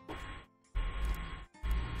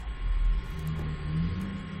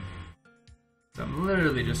 So I'm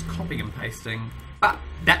literally just copying and pasting. But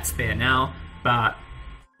that's there now. But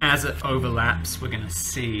as it overlaps, we're going to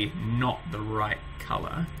see not the right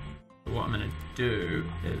color. So what I'm going to do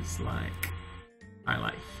is like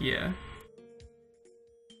highlight here.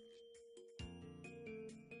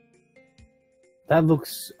 That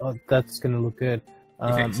looks. That's gonna look good.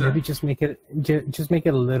 You think so? Maybe just make it. Just make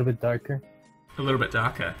it a little bit darker. A little bit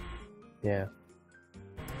darker. Yeah.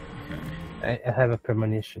 Okay. I have a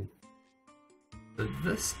premonition. So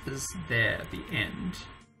this is there at the end.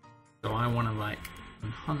 So I want to like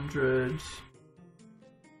 100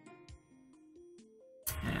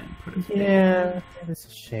 and put it there. Yeah, that's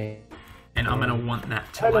a shame. And I'm gonna want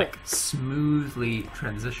that to like smoothly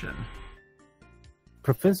transition.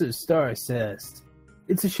 Professor Star says,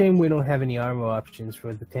 "It's a shame we don't have any armor options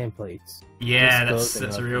for the templates." Yeah, Just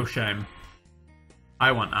that's a close real shame.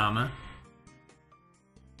 I want armor.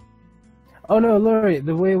 Oh no, Laurie,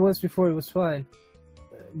 the way it was before it was fine.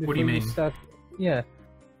 What do you mean? Yeah,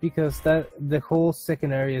 because the whole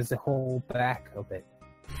second area is the whole back of it.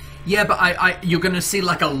 Yeah, but you're gonna see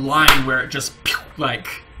like a line where it just like.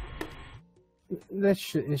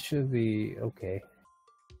 It should be okay.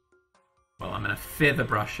 Well, I'm gonna feather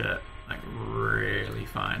brush it like really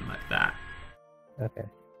fine like that. Okay.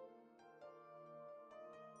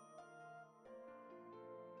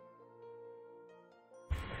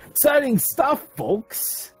 Exciting stuff,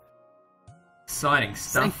 folks! Exciting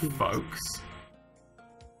stuff, Exciting. folks.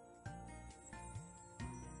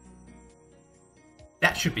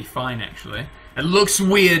 That should be fine, actually. It looks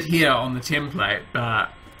weird here on the template, but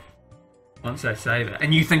once I save it...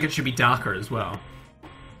 And you think it should be darker as well?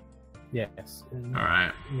 Yes.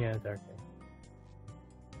 Alright. Yeah, darker.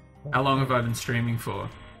 How long have I been streaming for?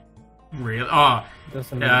 Really? Oh,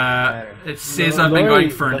 Doesn't matter. it says I've been going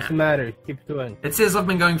for Doesn't matter. Keep doing. It says I've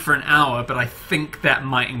been going for an hour, but I think that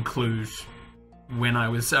might include when I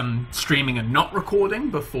was streaming and not recording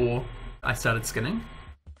before I started skinning.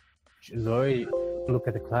 Laurie, look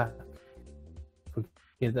at the clock.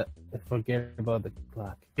 Forget about the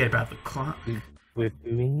clock. Forget about the clock. With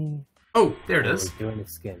me. Oh, there it is. We're doing the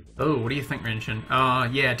skin. Oh, what do you think, Rinchin? Oh,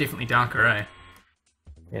 yeah, definitely darker, eh?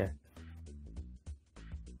 Yeah.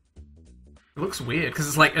 It looks weird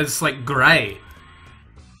because it's like grey.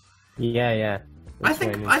 Yeah, yeah. I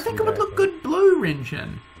think it would look good blue,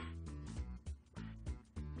 Rinchin.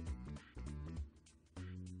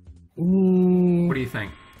 What do you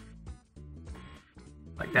think?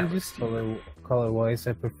 Like that looks Just color-wise,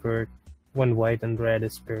 I prefer when white and red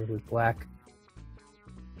is paired with black.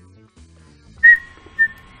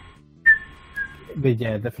 But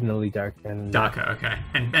yeah, definitely darker, okay,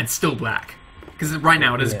 and still black because right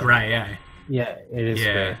now it is grey, eh? Yeah, it is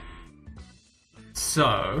Yeah. gray.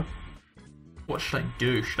 So, What should I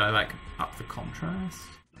do? Should I like up the contrast?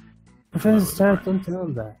 Professor Star, don't tell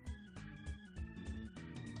him that.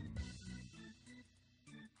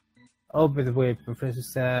 Oh, by the way, Professor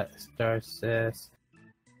Star says...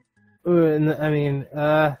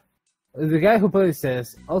 the guy who plays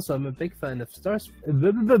says, also, I'm a big fan of Stars... Okay.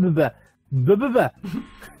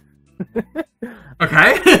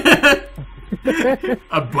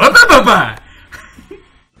 A blah, blah, blah, blah.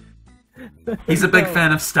 He's a big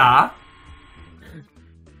fan of Star.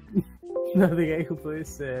 No, the guy who plays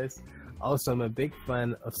says, also, I'm a big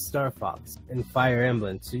fan of Star Fox and Fire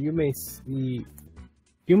Emblem, so you may see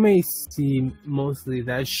mostly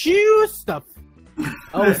that shoe stuff.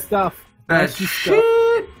 Oh, stuff. That Actually,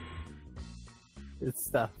 shit. It's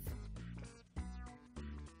stuff.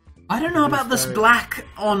 I don't know about this black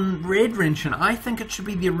on red Renshin. I think it should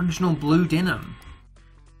be the original blue denim.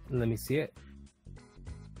 Let me see it.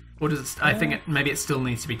 Or does it? I think maybe it still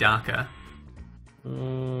needs to be darker.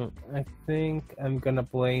 I think I'm gonna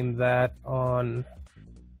blame that on...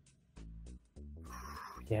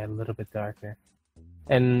 Yeah, a little bit darker.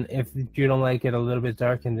 And if you don't like it a little bit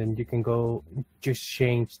darker, then you can go just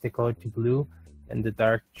change the color to blue, and the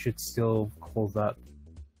dark should still hold up.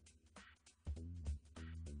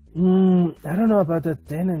 I don't know about the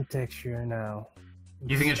denim texture now.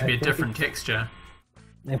 You think it should be a different texture?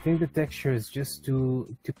 I think the texture is just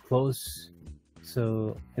too close,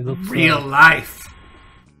 so it looks Real like life.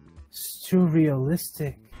 it's too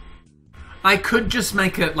realistic. I could just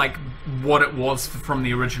make it like what it was from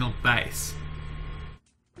the original base.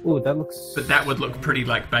 Oh, that looks... But that would look pretty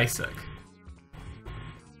like basic.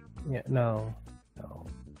 Yeah, no.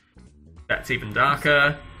 That's even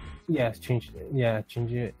darker. Yeah, change it. Yeah,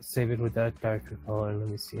 change it. Save it with that darker color. Let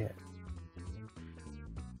me see it.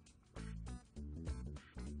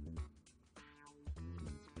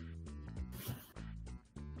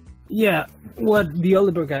 Yeah, what the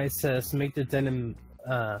Oliver guy says, make the denim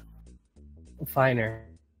finer.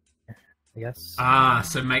 Yes. Ah,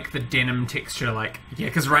 so make the denim texture like... Yeah,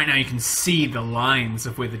 because right now you can see the lines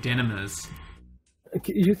of where the denim is.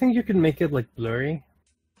 You think you can make it like blurry?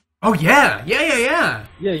 Oh yeah! Yeah!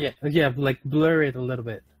 Yeah, like blur it a little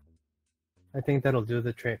bit. I think that'll do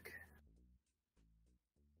the trick.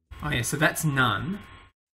 Oh yeah, so that's none.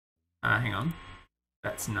 Hang on.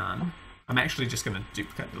 That's none. I'm actually just going to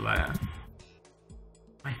duplicate the layer.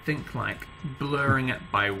 I think like blurring it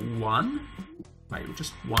by 1? Like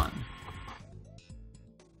just 1.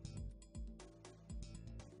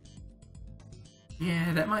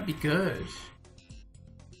 Yeah, that might be good.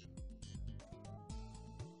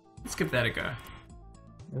 Let's give that a go.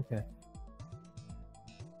 Okay.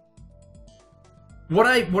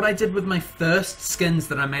 What I did with my first skins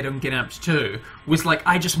that I made on Get Amped 2 was like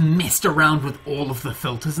I just messed around with all of the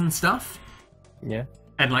filters and stuff. Yeah.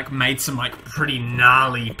 And like made some like pretty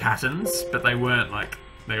gnarly patterns, but they weren't like,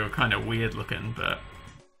 they were kind of weird looking, but...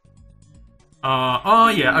 oh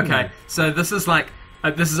yeah, okay. So this is like,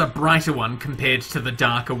 this is a brighter one compared to the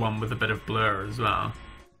darker one with a bit of blur as well.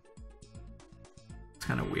 It's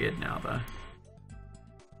kind of weird now though.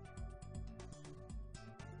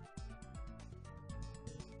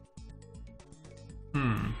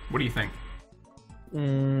 What do you think?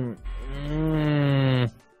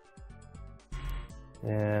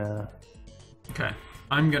 Yeah. Okay,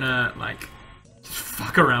 I'm gonna like just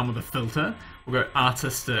fuck around with a filter. We'll go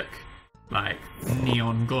artistic, like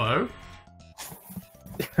neon glow.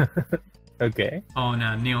 Okay. Oh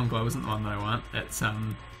no, neon glow isn't the one that I want. It's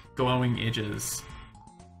glowing edges.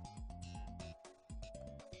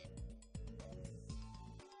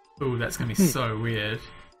 Ooh, that's gonna be so weird.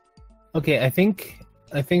 Okay, I think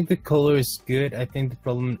the color is good. I think the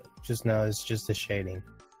problem just now is just the shading.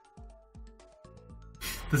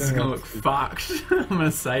 This is gonna look fucked. I'm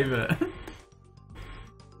gonna save it.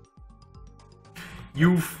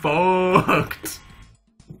 You fucked.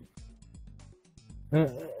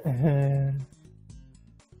 Right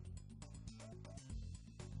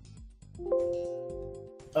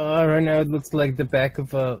now it looks like the back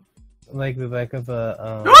of a, Woo!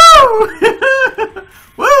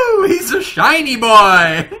 Woo! He's a shiny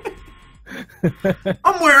boy.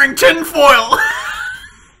 I'm wearing tinfoil.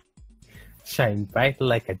 Shine bright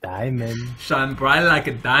like a diamond. Shine bright like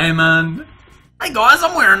a diamond. Hey guys,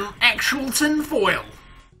 I'm wearing actual tinfoil.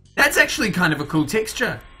 That's actually kind of a cool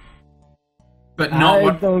texture. But not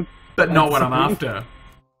what I'm after.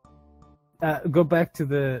 Go back to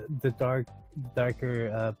the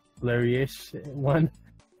darker blurry-ish one,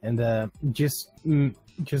 and just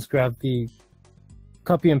grab the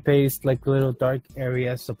copy and paste like little dark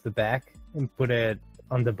areas of the back and put it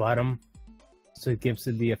on the bottom, so it gives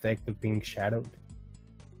it the effect of being shadowed.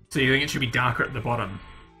 So you think it should be darker at the bottom?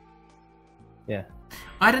 Yeah.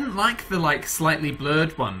 I didn't like the, like, slightly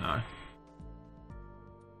blurred one, though.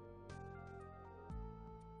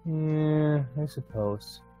 Yeah, I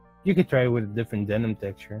suppose. You could try it with a different denim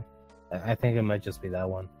texture. I think it might just be that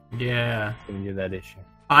one. Yeah. Giving you that issue.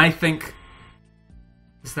 I think...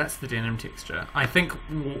 Because that's the denim texture. I think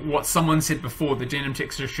what someone said before, the denim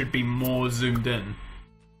texture should be more zoomed in.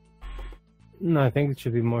 No, I think it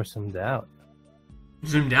should be more zoomed out.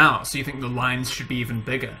 Zoomed out, so you think the lines should be even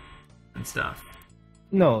bigger and stuff?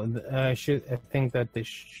 No, I think that the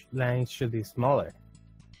lines should be smaller.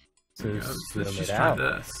 So zoom Let's it just try out.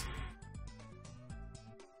 this.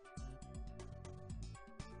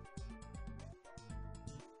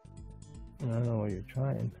 I don't know what you're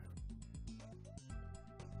trying.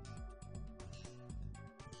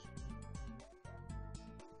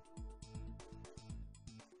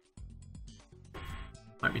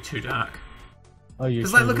 Might be too dark. Oh, you're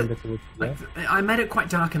Because, like, trying look to at... look Like, I made it quite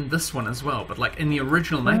dark in this one as well, but, like, in the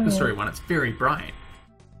original Maplestory one, it's very bright.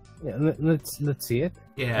 Yeah, let's see it.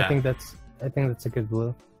 Yeah. I think that's a good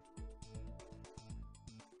blue.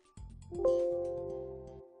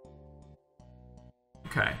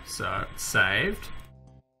 Okay, so, saved.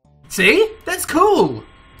 See? That's cool!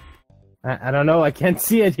 I don't know. I can't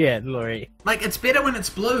see it yet, Lori. Like, it's better when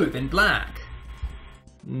it's blue than black.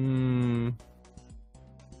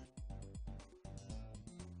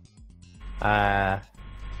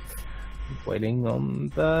 Waiting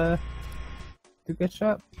on the to catch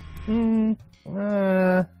up.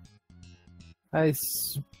 I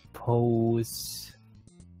suppose.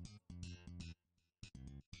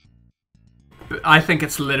 But I think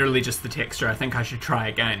it's literally just the texture. I think I should try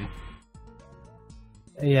again.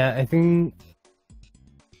 Yeah, I think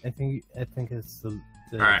it's the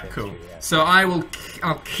Alright, texture, cool. yeah. So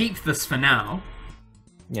I'll keep this for now.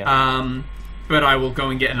 Yeah. But I will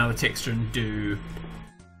go and get another texture and do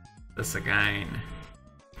this again.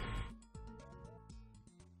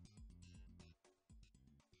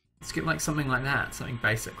 Let's get like something like that, something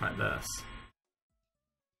basic like this.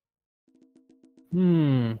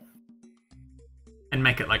 And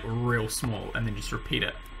make it like real small, and then just repeat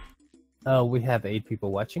it. We have 8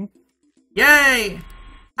 people watching. Yay!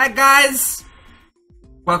 Hi guys!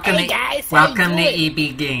 Welcome Hey, guys, how you welcome to doing?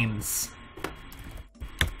 EB Games.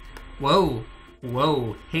 Whoa.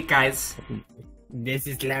 Whoa. Hey guys. This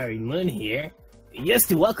is Larry Moon here. Just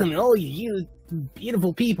to welcome all you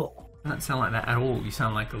beautiful people. You don't sound like that at all. You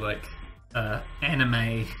sound like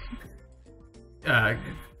anime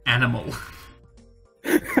animal.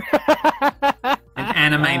 An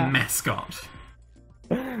anime mascot.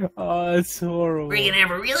 Oh, it's horrible. We're gonna have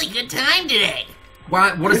a really good time today.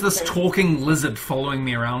 Why, what is this talking lizard following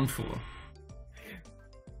me around for?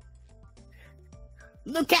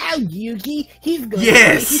 Look out, Yugi! He's going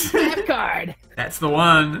Yes! to take his snap card. That's the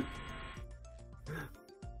one.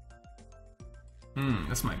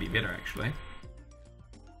 This might be better actually.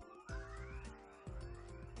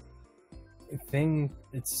 I think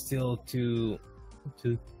it's still too.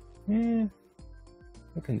 I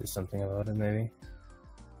can do something about it, maybe.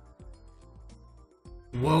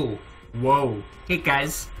 Whoa. Whoa. Hey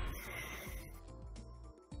guys.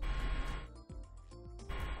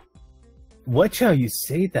 Watch how you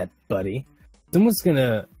say that, buddy. Someone's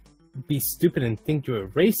gonna be stupid and think you're a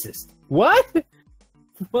racist. What?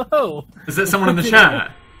 Whoa. Is that someone in the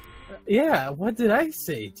chat? Yeah, what did I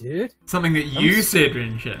say, dude? Something that you said,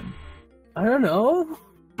 Rinshin. I don't know.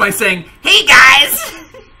 By saying, Hey guys!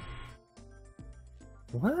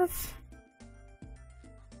 What?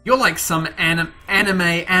 you're like some anime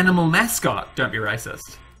animal mascot. Don't be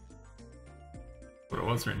racist. What it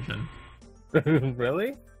was, Rinshin.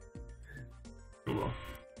 Really? Cool.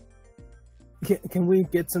 Can we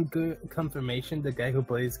get some good confirmation? The guy who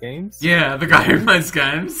plays games? Yeah, the guy who plays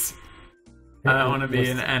games. I don't want to be Was-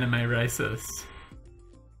 an anime racist.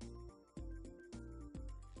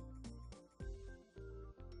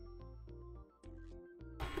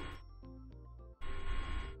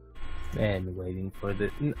 Man, waiting for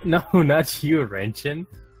the. No, not you, Renshin.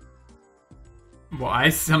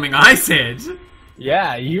 Well, something I said.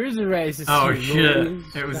 Yeah, you're the racist. Oh, you shit.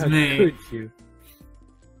 lose. It was How me. could you?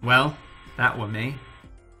 Well, that were me.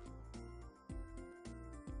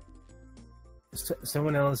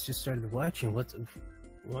 Someone else just started watching.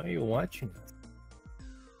 Why are you watching us?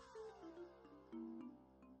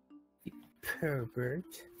 You pervert.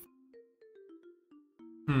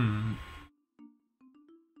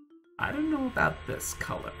 I don't know about this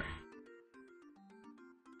color.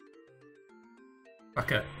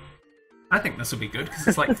 Fuck it. I think this will be good because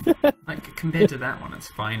it's like compared to that one, it's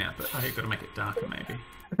finer. But I gotta make it darker, maybe.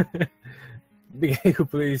 the guy who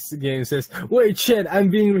plays the game says, "Wait, shit, I'm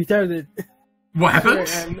being retarded." What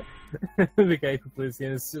happened? And the guy who plays the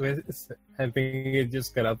game, I think it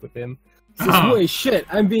just got up with him. He says, Oh. "Wait, shit,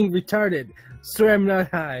 I'm being retarded. Swear I'm not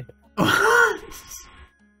high."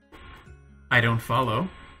 I don't follow.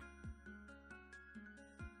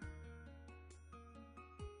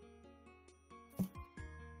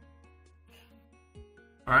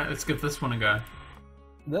 Alright, let's give this one a go.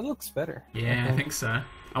 That looks better. Yeah, I think so.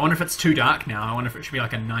 I wonder if it's too dark now. I wonder if it should be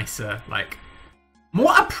like a nicer, like,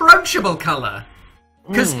 more approachable colour.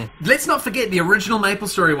 Because let's not forget, the original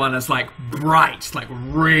Maplestory one is like bright, like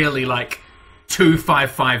really like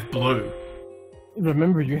 255 blue.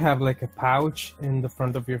 Remember, you have like a pouch in the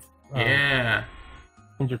front of your Yeah.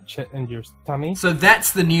 in your tummy. So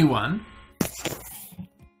that's the new one.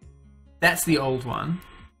 That's the old one.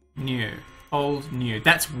 New. Old, new.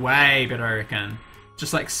 That's way better, I reckon.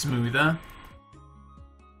 Just like smoother.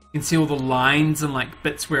 You can see all the lines and like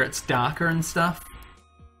bits where it's darker and stuff.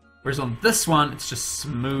 Whereas on this one, it's just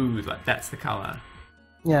smooth. Like that's the color.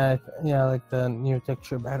 Yeah, I like the new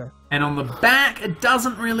texture better. And on the back, it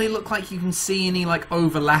doesn't really look like you can see any like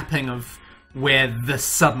overlapping of where this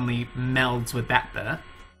suddenly melds with that bit.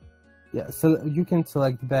 Yeah, so you can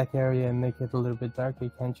select the back area and make it a little bit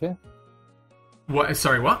darker, can't you? What?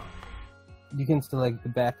 Sorry, what? You can select the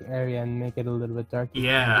back area and make it a little bit darker.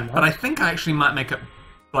 Yeah, but I think I actually might make it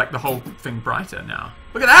like the whole thing brighter now.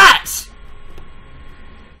 Look at that!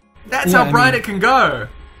 That's how bright it can go.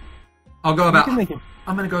 I'll go about.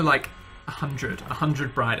 I'm gonna go like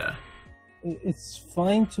 100 brighter. It's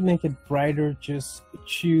fine to make it brighter. Just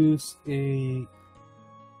choose a.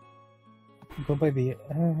 Go by the.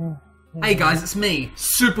 Hey guys, it's me,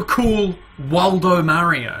 super cool Waldo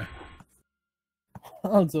Mario.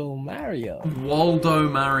 Waldo Mario. Waldo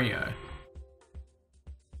Mario.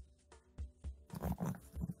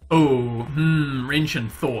 Oh, Renshin,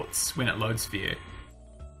 thoughts when it loads for you.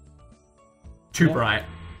 Too bright.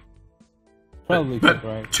 Probably too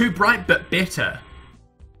bright. Too bright, but better.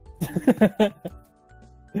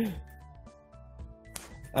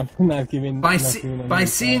 I'm not giving. By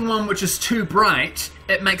seeing one which is too bright,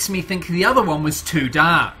 it makes me think the other one was too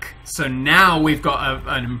dark. So now we've got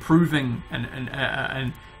an improving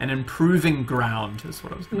an improving ground. Is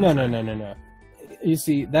what I was going to say. No. You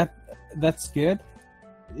see that's good.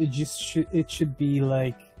 It should be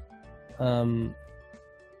like, I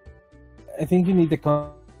think you need the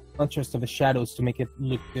contrast of the shadows to make it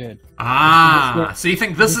look good. Ah, so you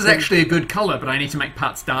think this is actually a good color, but I need to make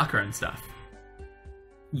parts darker and stuff.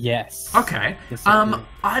 Yes. Okay.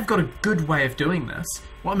 I've got a good way of doing this.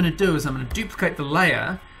 What I'm going to do is I'm going to duplicate the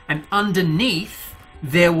layer, and underneath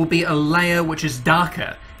there will be a layer which is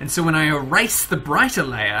darker. And so when I erase the brighter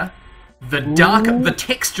layer, the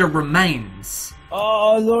texture remains.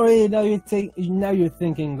 Oh, Lori, now you're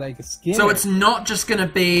thinking like a skin. So it's not just going to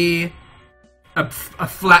be a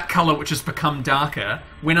flat color which has become darker.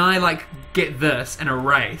 When I like get this and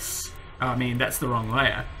erase, I mean that's the wrong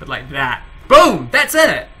layer, but like that. Boom! That's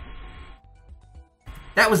it!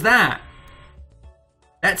 That was that.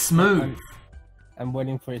 That's smooth. I'm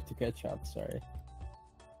waiting for it to catch up, sorry.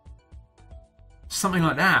 Something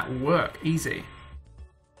like that will work. Easy.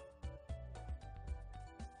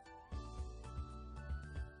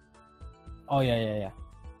 Oh, yeah.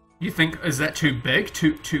 You think, is that too big?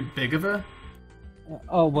 Too big of a...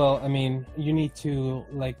 Oh, well, I mean, you need to,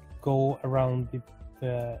 like, go around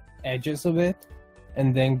the edges of it,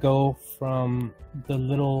 and then go from the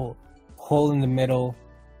little hole in the middle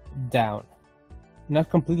down. Not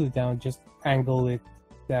completely down, just angle it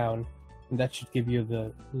down. And that should give you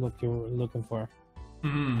the look you're looking for.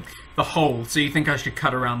 The hole. So you think I should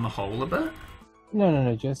cut around the hole a bit?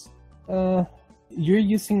 No, just... you're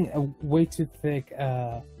using a way too thick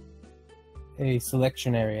a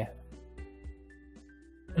selection area.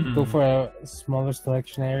 Go for a smaller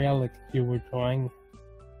selection area like you were drawing.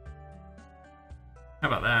 How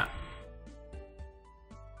about that?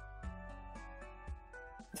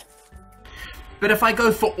 But if I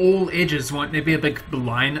go for all edges, won't there be a big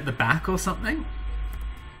line at the back or something?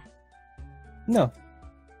 No.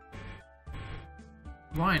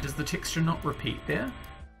 Why? Does the texture not repeat there?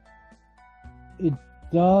 It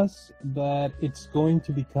does, but it's going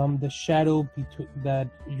to become the shadow that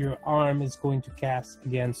your arm is going to cast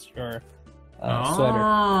against your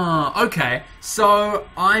sweater. Okay. So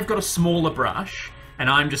I've got a smaller brush, and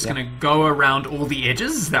I'm just going to go around all the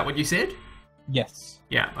edges. Is that what you said? Yes.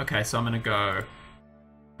 Yeah, okay, so I'm going to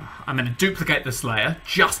duplicate this layer,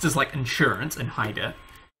 just as, like, insurance, and hide it.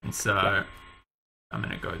 And so, I'm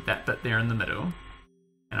going to go that bit there in the middle.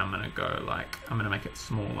 And I'm going to go, like, I'm going to make it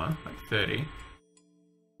smaller, like 30.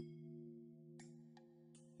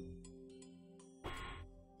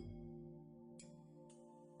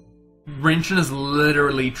 Wrenchin is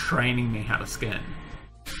literally training me how to skin.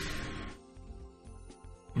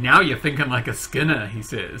 Now you're thinking like a skinner, he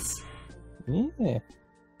says. Yeah.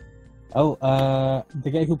 Oh, the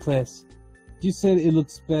guy who plays. You said it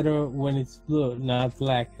looks better when it's blue, not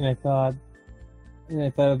black, and I thought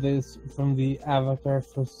of this from the avatar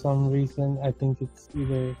for some reason. I think it's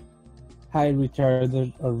either high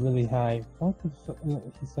retarded or really high. How could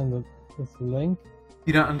you send this link?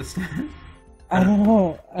 You don't understand? I don't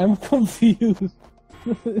know. I'm confused.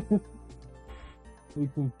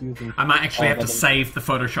 Confusing. I might actually have to save the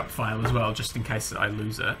Photoshop file as well, just in case I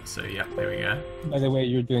lose it. So yeah, there we go. By the way,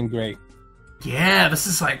 you're doing great. Yeah, this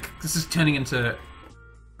is turning into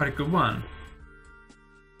quite a good one.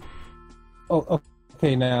 Oh,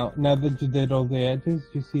 okay. Now that you did all the edges,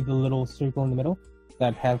 you see the little circle in the middle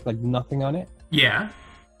that has like nothing on it. Yeah.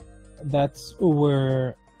 That's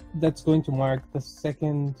going to mark the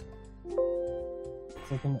second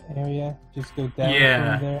area. Just go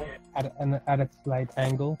down from there at a slight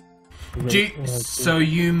angle. So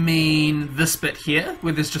you mean this bit here,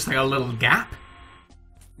 where there's just like a little gap?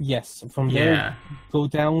 Yes, from there, go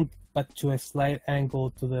down, but to a slight angle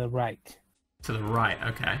to the right. To the right,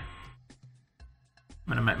 okay. I'm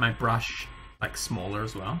gonna make my brush like smaller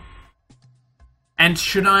as well. And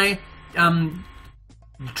should I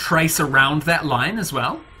trace around that line as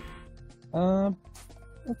well?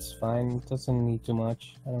 That's fine. It doesn't need too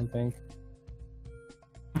much, I don't think.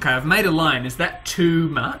 Okay, I've made a line. Is that too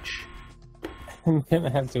much? I'm gonna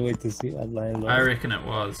have to wait to see that line. I reckon it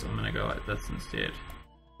was. I'm gonna go like this instead.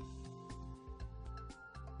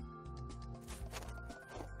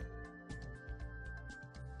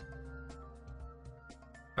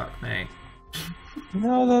 Fuck me.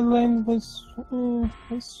 No, that line was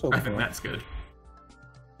so I think that's good.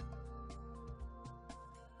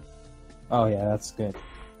 Oh yeah, that's good. I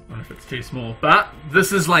wonder if it's too small. But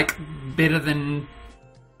this is like better than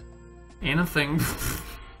anything.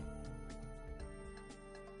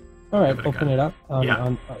 Alright, open it up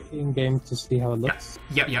on in-game to see how it looks.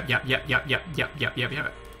 Yep.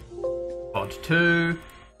 Pod 2.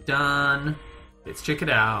 Done. Let's check it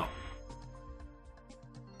out.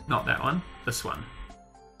 Not that one. This one.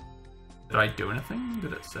 Did I do anything?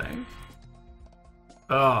 Did it save?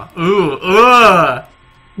 Oh. Ooh.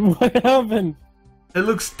 What happened? It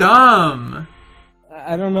looks dumb.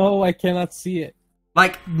 I don't know. I cannot see it.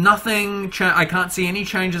 Like, nothing... I can't see any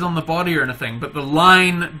changes on the body or anything, but the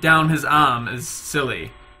line down his arm is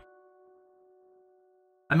silly.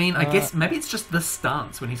 I mean, I guess maybe it's just this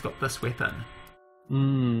stance when he's got this weapon.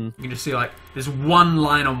 You can just see, like, there's one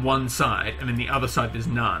line on one side, and then the other side there's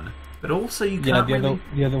none. But also you can't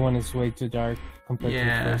the other one is way too dark compared to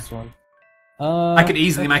the first one. I could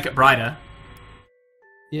easily make it brighter.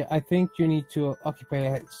 Yeah, I think you need to occupy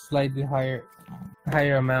a slightly higher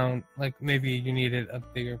amount. Like maybe you needed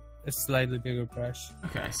a slightly bigger brush.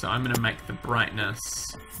 Okay, so I'm gonna make the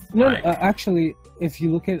brightness. No, actually, if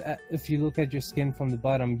you look at your skin from the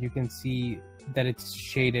bottom, you can see that it's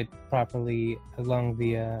shaded properly along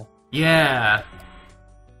the. Yeah.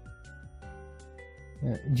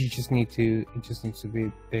 It just needs to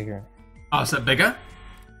be bigger. Oh, is it bigger?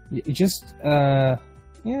 It just yeah,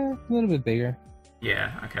 a little bit bigger.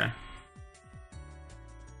 Yeah. Okay.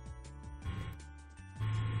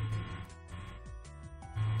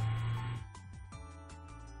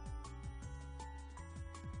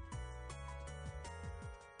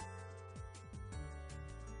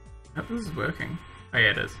 I hope this is working. Oh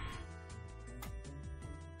yeah, it is.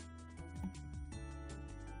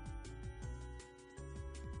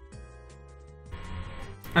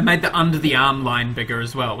 I made the under the arm line bigger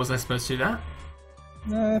as well. Was I supposed to do that?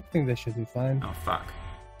 No, I think that should be fine. Oh fuck.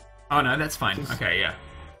 Oh no, that's fine. Okay, yeah.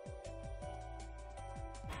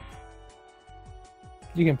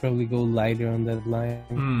 You can probably go lighter on that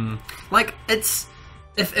line. Like, it's...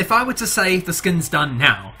 If I were to say the skin's done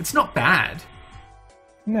now, it's not bad.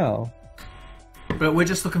 No. But we're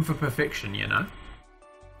just looking for perfection, you know?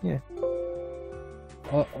 Yeah.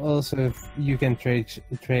 Also, if you can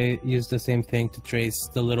use the same thing to trace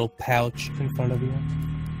the little pouch in front of you.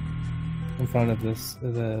 In front of this,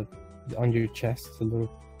 on your chest, the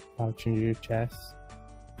little pouch under your chest.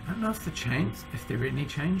 I don't know if there are any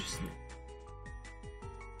changes.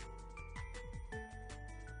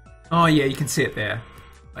 Oh yeah, you can see it there.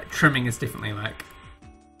 Like, trimming is definitely like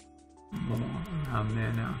more around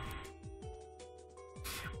there now.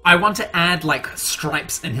 I want to add like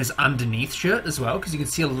stripes in his underneath shirt as well, because you can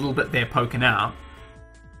see a little bit there poking out,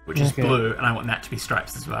 which is blue, and I want that to be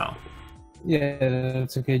stripes as well. Yeah,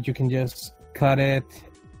 that's okay. You can just cut it.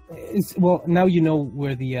 Well, now you know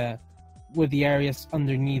where the areas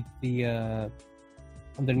underneath the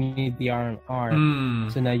underneath the arm. Hmm.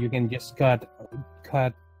 So now you can just cut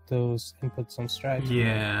those and put some stripes.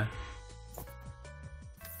 Yeah.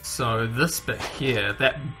 So this bit here,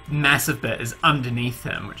 that massive bit is underneath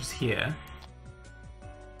him, which is here.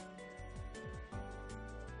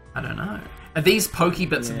 I don't know. Are these pokey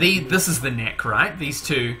bits? Yeah. This is the neck, right? These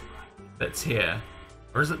two bits here,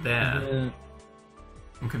 or is it there?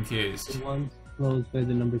 I'm confused. The one close by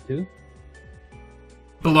the number 2.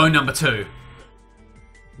 Below number 2.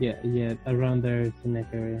 Yeah, around there is the neck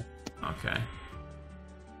area. Okay.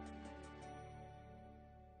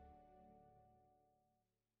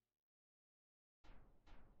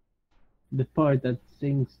 The part that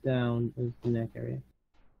sinks down is the neck area.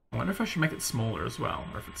 I wonder if I should make it smaller as well,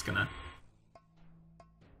 or if it's gonna.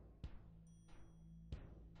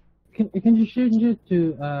 Can you change it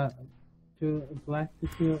to black to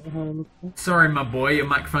see how it looks like? Sorry, my boy, your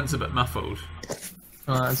microphone's a bit muffled.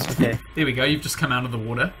 Oh, that's okay. There we go. You've just come out of the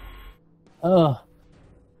water. Oh,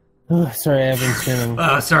 sorry, I've been swimming.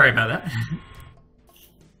 Oh, sorry about that.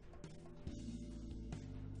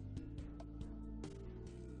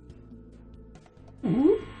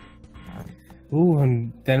 Ooh,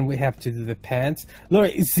 and then we have to do the pants.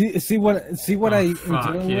 Look, see what I'm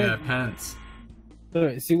Fuck dealing yeah, with. pants.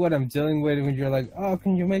 Look, see what I'm dealing with when you're like, oh,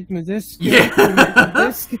 can you make me this skin? Yeah. Can you make me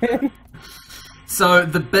this skin? So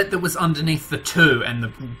the bit that was underneath the 2 and the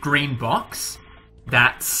green box,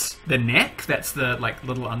 that's the neck. That's the like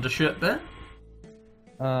little undershirt bit.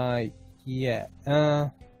 Yeah.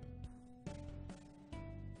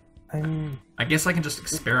 I guess I can just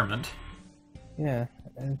experiment. Yeah.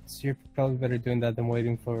 You're probably better doing that than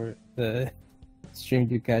waiting for the stream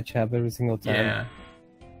to catch up every single time. Yeah.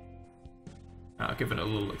 I'll give it a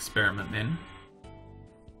little experiment then.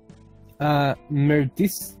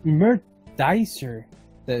 Dicer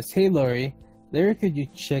says, hey Lori, Larry, could you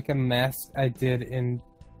check a mask I did in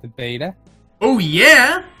the beta? Oh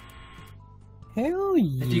yeah! Hell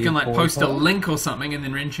yeah! If you can like post a boy. link or something and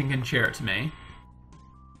then Renshin can share it to me.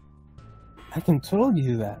 I can totally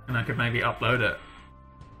do that. And I could maybe upload it.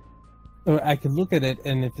 Or I could look at it,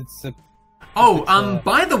 and if it's a... Oh,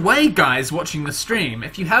 by the way, guys watching the stream,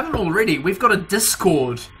 if you haven't already, we've got a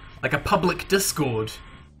Discord, like a public Discord,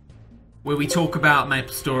 where we talk about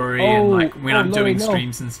Maplestory and like when I'm doing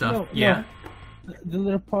streams and stuff. Yeah? No. The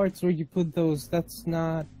little parts where you put those, that's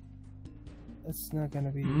not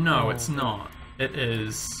gonna be... No, it's not. It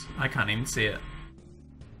is... I can't even see it.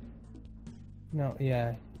 No,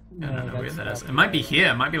 yeah. I don't know where that is. It might be here.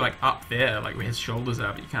 It might be like up there, like where his shoulders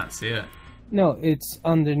are, but you can't see it. No, it's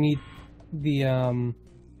underneath the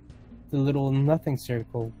little nothing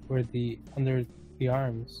circle where under the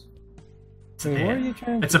arms. Wait, what are you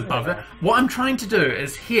trying to It's do? above it. What I'm trying to do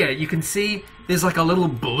is here, you can see there's like a little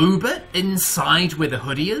blue bit inside where the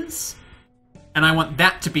hoodie is. And I want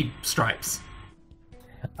that to be stripes.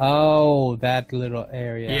 Oh, that little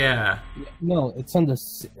area. Yeah. No, it's in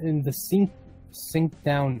the sink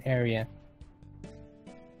down area.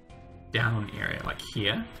 Down area, like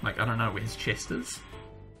here. Like, I don't know where his chest is.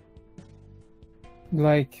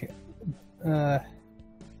 Like, I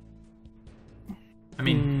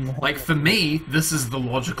mean, like for me, this is the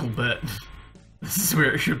logical bit. This is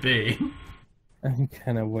where it should be. I'm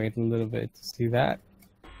gonna wait a little bit to see that.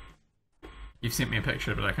 You've sent me a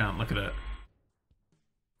picture, but I can't look at it.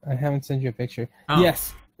 I haven't sent you a picture. Oh.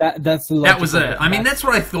 Yes, that's the That was logical it. bit. I mean, that's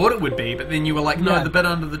what I thought it would be, but then you were like, no, Yeah. the bit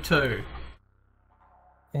under the 2.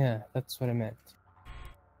 Yeah, that's what I meant.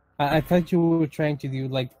 I thought you were trying to do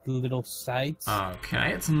like the little sides.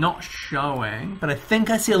 Okay, it's not showing, but I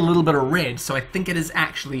think I see a little bit of red, so I think it is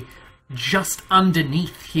actually just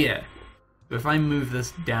underneath here. So if I move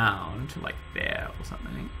this down to like there or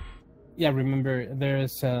something. Yeah, remember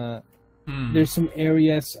there's some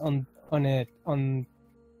areas on the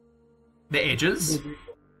edges?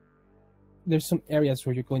 There's some areas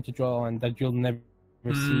where you're going to draw on that you'll never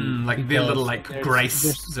see. Like they're because little like there's- grace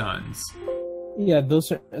there's- zones. Yeah,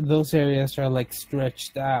 those areas are like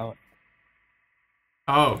stretched out.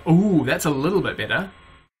 Oh, ooh, that's a little bit better.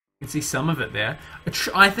 You can see some of it there.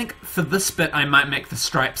 I think for this bit I might make the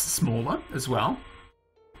stripes smaller as well.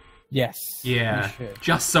 Yes. Yeah, you should.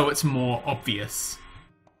 just so it's more obvious.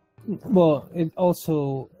 Well, it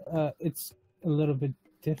also it's a little bit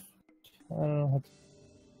different. I don't know how to...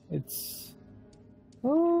 It's...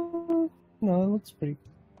 Oh, no, it looks pretty...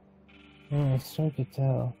 Oh, it's hard to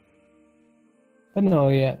tell. But no,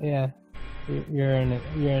 yeah. You're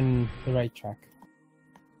in the right track.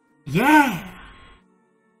 Yeah!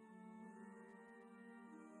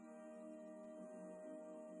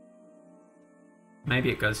 Maybe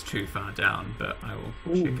it goes too far down, but I will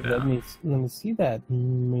check it out. Let me see that,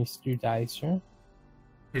 Mr. Dicer.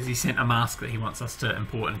 Has he sent a mask that he wants us to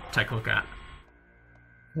import and take a look at?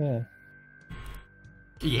 Yeah.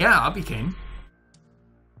 Yeah, I'll be keen.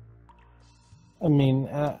 I mean,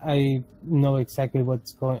 I know exactly what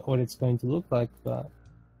it's going to look like, but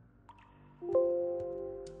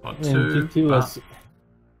What, in two? G2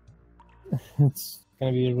 it's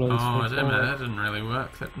gonna be really Oh, damn it, straightforward. that didn't really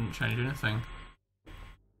work. That didn't change anything.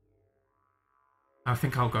 I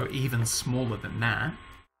think I'll go even smaller than that.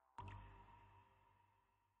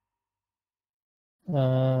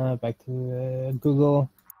 Back to Google.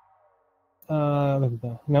 Look at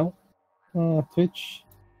that. No. Twitch.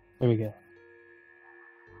 There we go.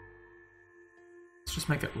 Let's just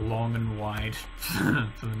make it long and wide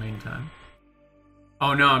for the meantime.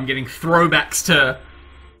 Oh no, I'm getting throwbacks to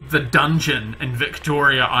the dungeon in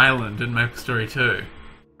Victoria Island in Maplestory 2.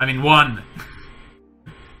 I mean 1.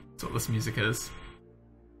 That's what this music is.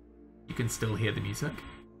 You can still hear the music.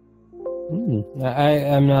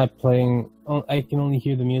 I'm not playing. I can only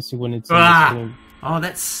hear the music when it's on the screen. Oh,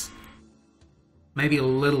 that's maybe a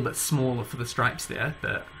little bit smaller for the stripes there,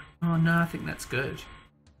 but oh no, I think that's good.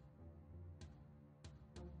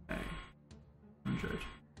 Okay, 100.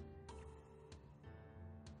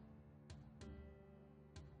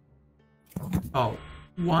 Oh,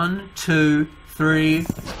 1, 2, 3.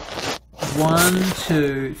 1,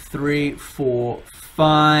 2, 3, 4,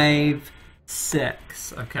 5,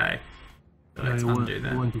 6. Okay. So let's undo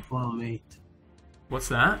that. You want to follow me? What's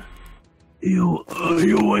that? You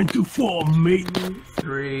want to follow me?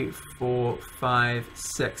 3, 4, 5,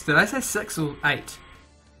 6. Did I say 6 or 8?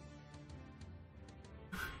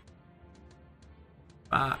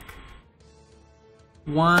 Fuck.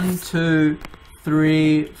 1, 2,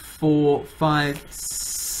 3, 4, 5,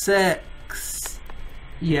 6.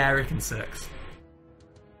 Yeah, I reckon 6.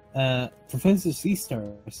 Professor C-Star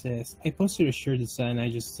says, I posted a shirt design I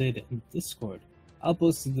just did in Discord. I'll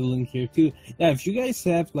post the link here too. Yeah, if you guys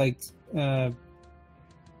have like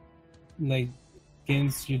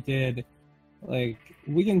games you did, like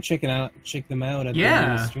we can check them out at the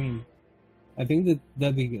end of the stream. I think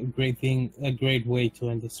that'd be a great thing, a great way to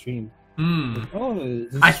end the stream. Like, oh,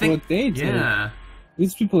 this is what they did. Yeah.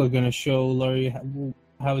 These people are gonna show Laurie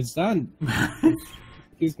how it's done.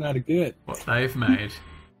 He's not good. What they've made.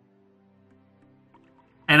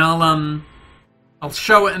 And I'll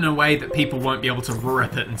show it in a way that people won't be able to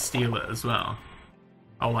rip it and steal it as well.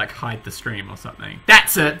 I'll like hide the stream or something.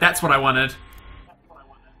 That's it! That's what I wanted!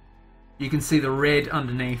 You can see the red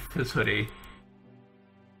underneath his hoodie.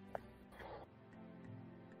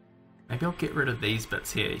 Maybe I'll get rid of these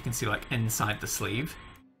bits here. You can see like inside the sleeve.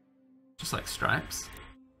 Just like stripes.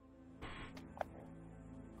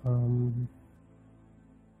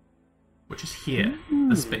 Which is here.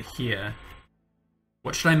 This bit here.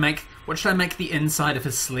 What should I make? What should I make the inside of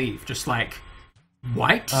his sleeve? Just like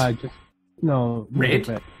white? No.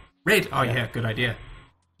 Red? Red? Oh yeah, good idea.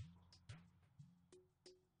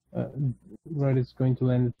 Red is going to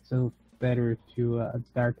lend itself better to a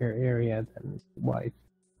darker area than white.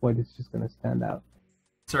 White is just going to stand out.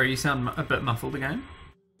 Sorry, you sound a bit muffled again.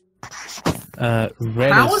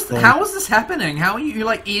 Red How is this happening? How are you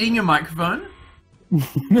like eating your microphone?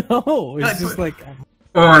 No, it's just like...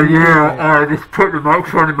 Oh yeah, I just put the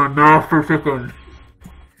microphone in my mouth for a second.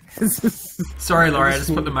 Sorry, Laurie, I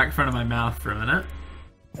just put the microphone in my mouth for a minute.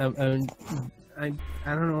 I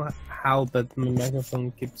don't know how, but my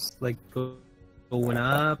microphone keeps like going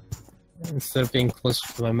up instead of being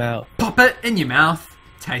closer to my mouth. Pop it in your mouth.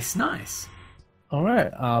 Tastes nice.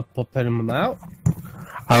 Alright, I'll pop it in my mouth.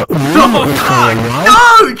 Oh fuck!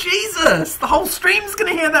 No! Jesus! The whole stream's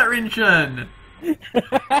gonna hear that, Renshin!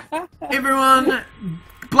 Everyone,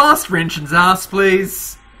 blast Renshin's ass,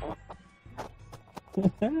 please.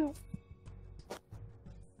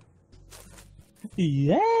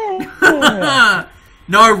 Yeah!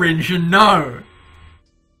 No, Renshin, no!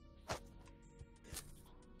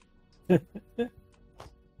 There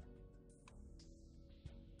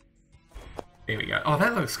we go. Oh,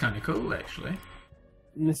 that looks kind of cool, actually.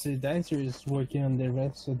 Mr. Dicer is working on the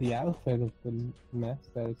rest of the outfit of the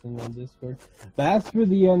mask that is in on Discord. But as for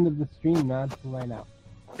the end of the stream, not right now.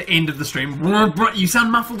 The end of the stream. You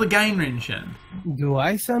sound muffled again, Renshin. Do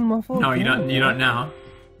I sound muffled? No, you don't. You don't now.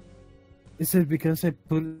 Is it because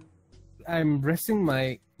I'm resting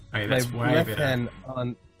my left hand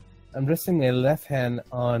on. I'm resting my left hand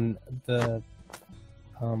on the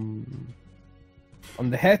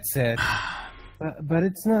headset. But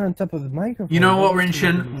it's not on top of the microphone. You know what,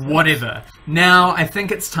 Renshin? Whatever. Now, I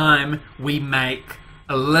think it's time we make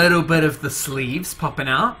a little bit of the sleeves popping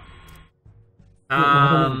out. What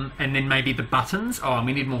And then maybe the buttons. Oh, and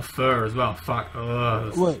we need more fur as well. Fuck.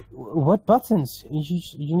 Oh. What buttons?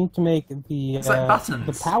 You need to make the. It's like buttons.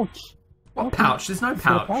 The pouch. What pouch? There's no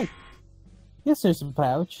pouch. Yes, there's a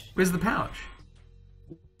pouch. Where's the pouch?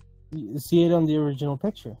 You see it on the original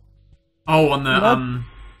picture. Oh, on the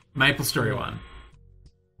Maplestory one.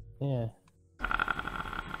 Yeah.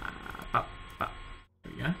 There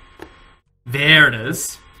we go. There it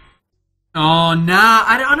is. Oh, nah.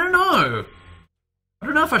 I don't know. I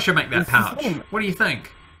don't know if I should make that pouch. What do you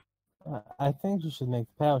think? I think you should make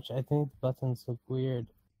the pouch. I think the buttons look weird.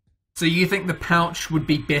 So you think the pouch would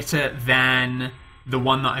be better than the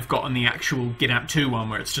one that I've got on the actual Get Out 2 one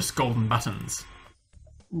where it's just golden buttons?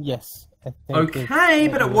 Yes. I think okay,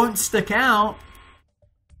 but it won't stick out.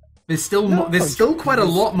 There's still quite a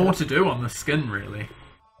lot more to do on the skin, really.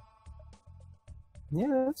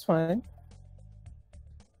 Yeah, that's fine.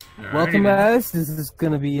 Alrighty, Welcome, then. guys. This is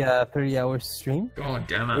gonna be a 30-hour stream. God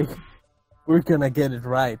damn it. We're gonna get it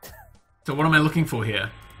right. So what am I looking for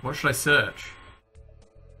here? What should I search?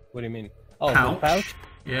 What do you mean? Oh, Pouch? the pouch?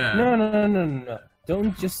 Yeah. No.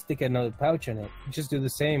 Don't just stick another pouch in it. Just do the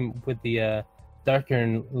same with the darker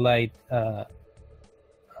and light. But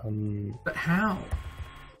how?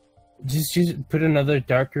 Just put another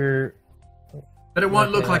darker. But it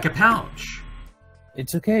won't look like a pouch.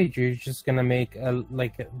 It's okay. You're just gonna make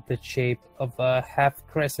the shape of a half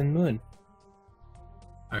crescent moon.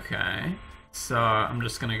 Okay. So I'm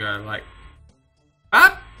just gonna go like.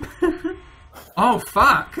 Ah! Oh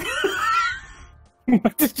fuck!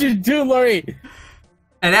 What did you do, Laurie?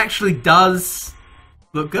 It actually does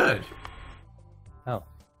look good. Oh.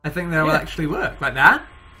 I think that will actually work like that.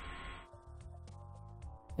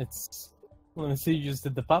 It's. Let me see. You just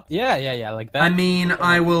did the pop. Yeah, like that. I mean,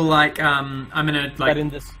 I will like I'm gonna like in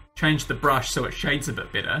this. change the brush so it shades a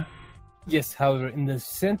bit better. Yes, however, in the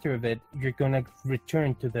center of it, you're gonna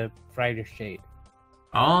return to the brighter shade.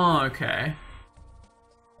 Oh, okay.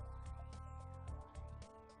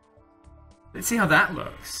 Let's see how that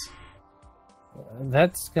looks.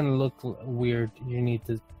 That's gonna look weird. You need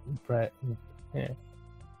to, yeah.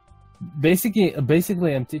 Basically,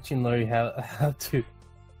 I'm teaching Laurie how to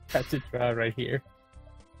draw right here.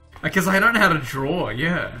 Because I don't know how to draw.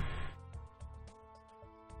 Yeah.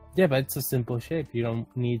 Yeah, but it's a simple shape. You don't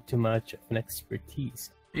need too much of an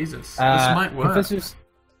expertise. Jesus, this might work.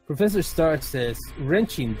 Professor Star says,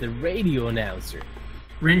 wrenching the radio announcer.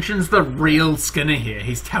 Rinchin's the real Skinner here.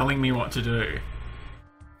 He's telling me what to do.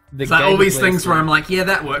 The It's like all these things where Skinner. I'm like, yeah,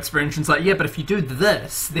 that works. But Rinchin's like, yeah, but if you do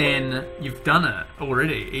this, then you've done it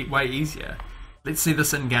already. Way easier. Let's see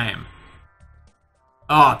this in game.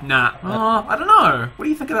 Oh, nah. Oh, I don't know. What do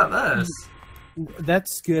you think about this?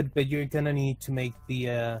 That's good, but you're gonna need to make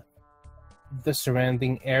the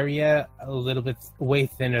surrounding area a little bit way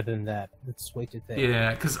thinner than that. That's way too thin.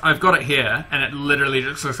 Yeah, because I've got it here, and it literally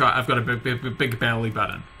just looks like I've got a big belly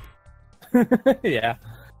button. Yeah,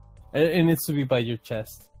 it needs to be by your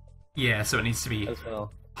chest Yeah, so it needs to be as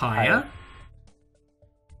well. higher.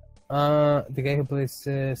 The guy who plays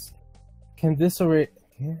says, "Can his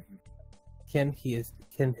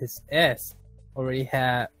S already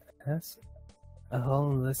have a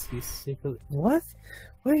hole unless he's secretly what?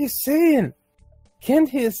 What are you saying? Can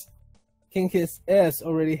his S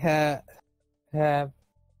already have a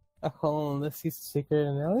hole unless he's a secret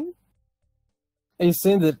an alien? Are you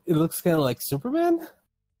saying that it looks kind of like Superman?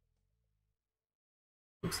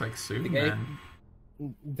 Looks like Superman.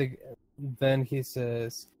 Then he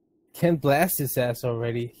says, "Can blast his ass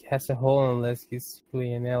already. He has a hole unless he's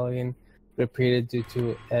secretly an alien." Repeated due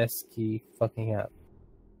to S key fucking up.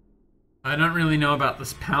 I don't really know about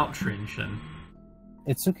this pouch Rinchin.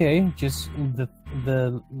 It's okay. Just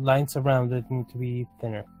the lines around it need to be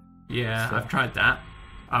thinner. Yeah, So- I've tried that.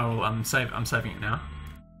 I'm saving it now.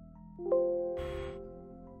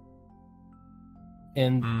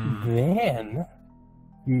 And then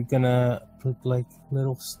you're gonna put like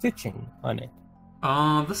little stitching on it.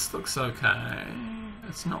 Oh, this looks okay.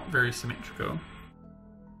 It's not very symmetrical.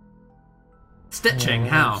 Stitching,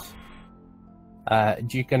 how?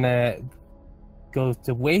 You're gonna go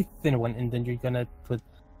to way thinner one, and then you're gonna put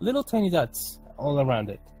little tiny dots all around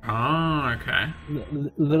it. Oh, okay.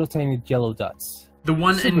 Little tiny yellow dots. The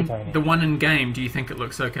one Super tiny. in game, do you think it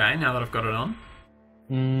looks okay now that I've got it on?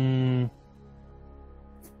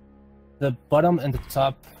 The bottom and the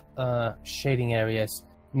top shading areas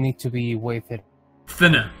need to be way thinner.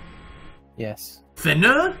 Thinner. Yes.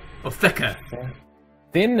 Thinner? Or thicker?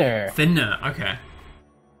 Thinner. Thinner, okay.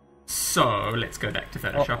 So, let's go back to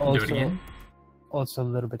Photoshop and do it again. Also a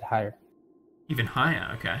little bit higher. Even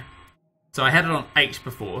higher, okay. So I had it on 8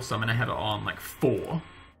 before, so I'm going to have it on like 4.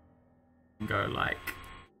 And go like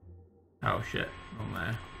Oh shit. Oh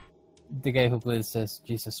no. The guy who plays says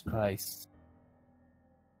Jesus Christ.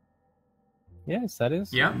 Yes, that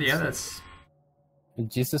is. Yeah, that's...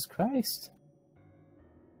 Jesus Christ.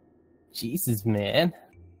 Jesus, man.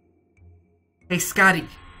 Hey, Scotty.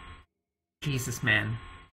 Jesus, man.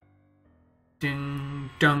 Ding,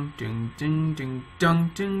 dong, ding, ding, ding,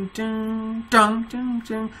 dong, ding, ding, dong, ding,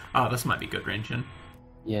 ding. Oh, this might be good, Renshin.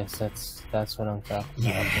 Yes, that's what I'm talking about.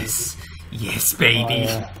 Yes. Yes, baby. Oh,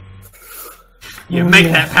 yeah. You make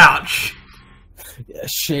that pouch. Yeah,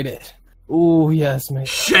 shade it. Ooh, yes, mate.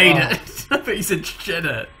 Shade it. I thought you said shit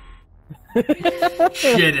it.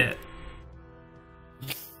 Shit it.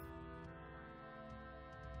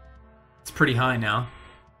 It's pretty high now.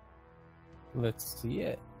 Let's see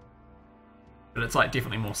it. But it's like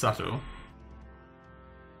definitely more subtle.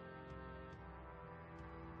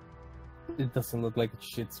 It doesn't look like a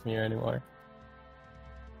shit smear anymore.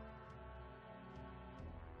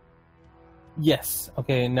 Yes.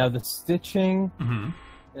 Okay, now the stitching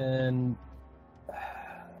and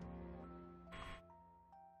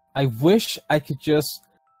I wish I could just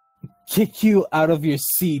kick you out of your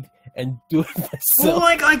seat and do it myself. Well,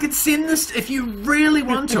 like, I could send this, if you really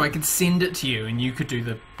want to, I could send it to you and you could do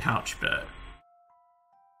the pouch bit.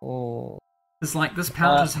 Oh. It's like, this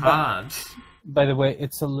pouch is hard. By the way,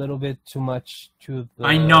 it's a little bit too much to the...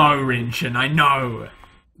 I know, Renshin, I know.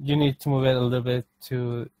 You need to move it a little bit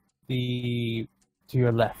to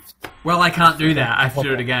your left. Well, I can't do that. I have to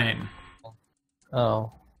do it again.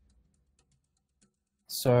 Oh.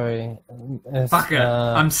 Sorry. Fuck it.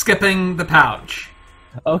 I'm skipping the pouch.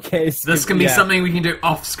 Okay. This can be something we can do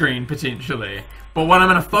off screen potentially. But what I'm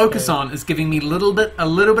going to focus on is giving me a little bit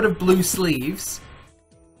of blue sleeves,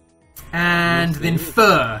 and then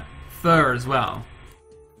fur as well.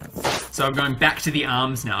 So I'm going back to the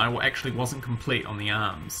arms now. I actually wasn't complete on the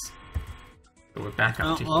arms. So we're back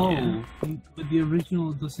up to here. But the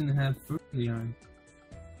original doesn't have fur on the arm.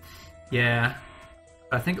 Yeah,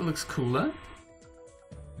 I think it looks cooler.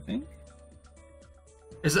 I think.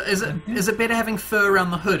 Is it better having fur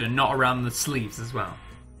around the hood and not around the sleeves as well?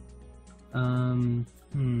 I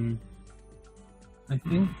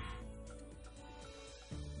think.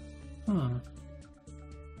 Huh.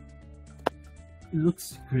 It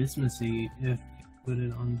looks Christmassy if you put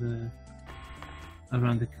it on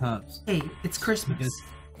around the cups. Hey, it's Christmas.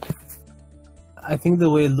 I think the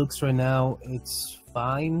way it looks right now, it's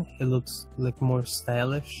fine. It looks like more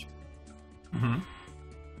stylish.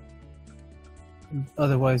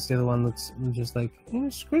 Otherwise, the other one looks just like,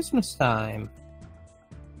 it's Christmas time.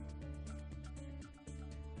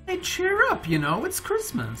 Hey, cheer up, you know, it's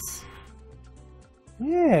Christmas.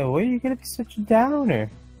 Yeah, why are you gonna be such a downer?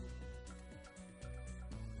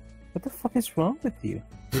 What the fuck is wrong with you?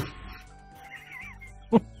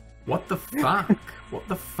 What the fuck? What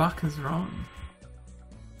the fuck is wrong?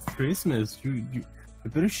 It's Christmas. You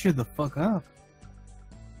better shut the fuck up.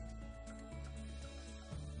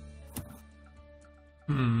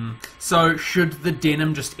 So, should the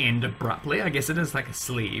denim just end abruptly? I guess it is like a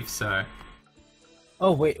sleeve, so...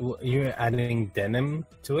 Oh wait, you're adding denim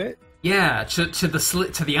to it? Yeah, to the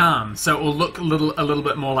slit to the arm, so it will look a little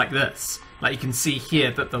bit more like this. Like you can see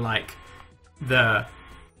here that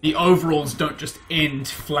the overalls don't just end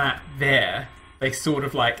flat there. They sort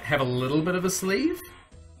of like have a little bit of a sleeve.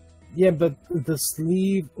 Yeah, but the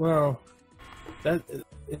sleeve, well, that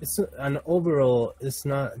it's an overall. It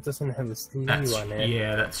doesn't have a sleeve on it.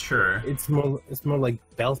 Yeah, that's true. It's more like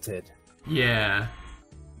belted. Yeah.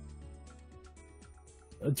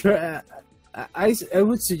 I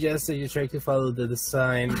would suggest that you try to follow the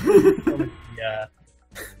design from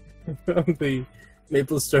the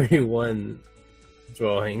Maplestory 1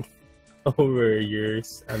 drawing over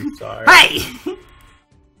yours. I'm sorry. Hey!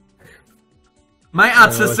 My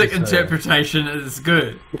artistic interpretation is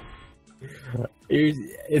good.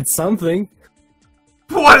 It's something.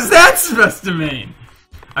 What is that supposed to mean?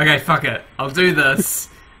 Okay, fuck it. I'll do this.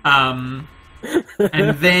 And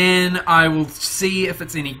then I will see if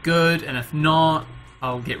it's any good, and if not,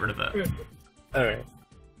 I'll get rid of it. Alright.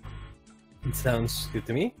 It sounds good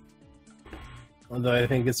to me. Although I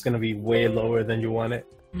think it's gonna be way lower than you want it.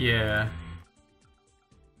 Yeah.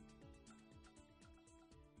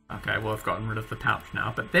 Okay, well I've gotten rid of the pouch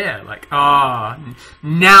now, but there, like,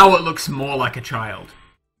 now it looks more like a child.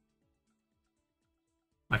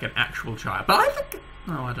 Like an actual child. But I think,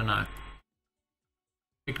 I don't know.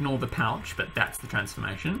 Ignore the pouch, but that's the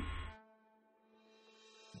transformation.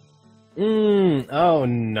 Oh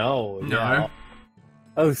no. No.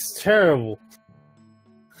 Oh, it's terrible.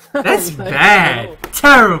 That's bad.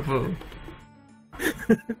 Terrible.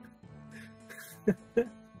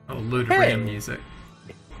 Oh, ludicrous music.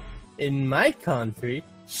 In my country,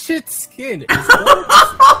 shit skin is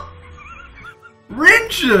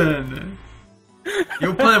Rinchin!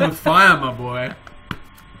 You're playing with fire, my boy.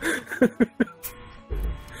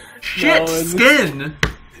 Shit No, skin!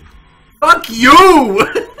 Fuck you!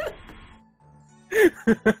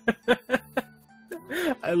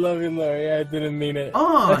 I love you, Laurie. I didn't mean it.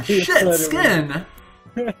 Oh, I just shit let it skin!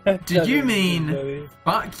 rip. Did you mean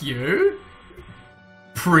fuck you?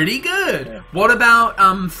 Pretty good. What about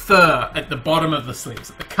fur at the bottom of the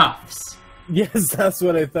sleeves, at the cuffs? Yes, that's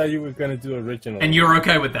what I thought you were gonna do originally. And you're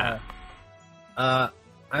okay with that?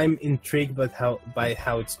 I'm intrigued by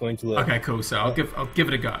how it's going to look. Okay, cool. So I'll give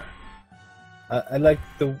it a go. I like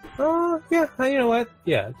the. Yeah. You know what?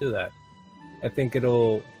 Yeah, do that. I think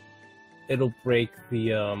it'll break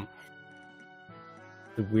the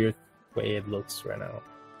weird way it looks right now.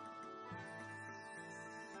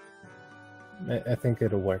 I think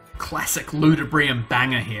it'll work. Classic Ludibrium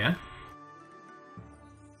banger here.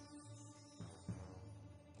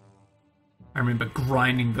 I remember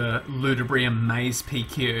grinding the Ludibrium Maze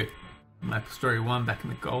PQ in Maplestory 1 back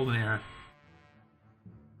in the golden era.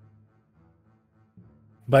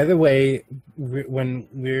 By the way, when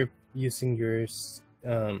we're using yours,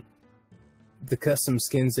 the custom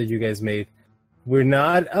skins that you guys made, we're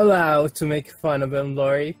not allowed to make fun of them,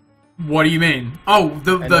 Laurie. What do you mean? Oh,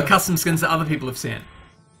 the know. custom skins that other people have sent.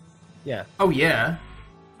 Yeah. Oh yeah,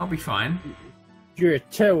 I'll be fine. You're a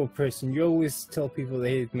terrible person. You always tell people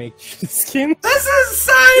they make skins. This is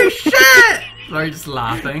so shit! Sorry, just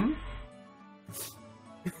laughing.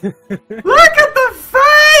 Look at the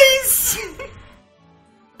face!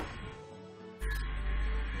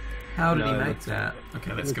 How did No, he it make looks- that?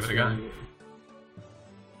 Okay, let's give it a Looks go. really good.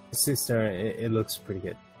 Sister, it looks pretty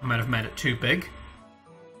good. I might have made it too big.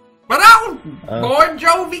 But oh! Lord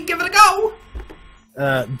Jovi, give it a go!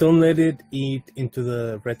 Don't let it eat into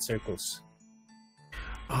the red circles.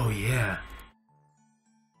 Oh yeah.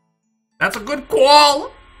 That's a good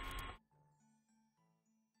call!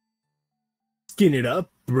 Skin it up,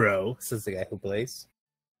 bro, says the guy who plays.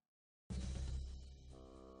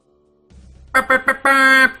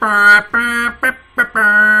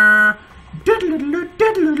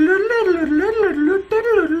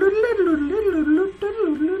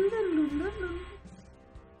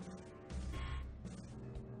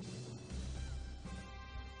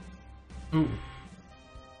 Ooh.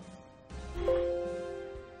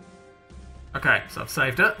 Okay, so I've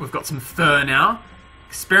saved it. We've got some fur now.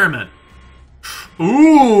 Experiment.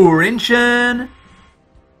 Ooh, Rinchin!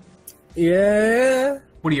 Yeah.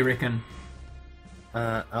 What do you reckon?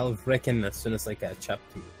 I'll reckon as soon as I catch up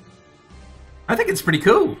to you. I think it's pretty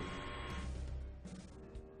cool.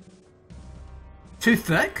 Too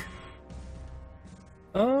thick?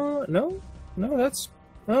 No, that's.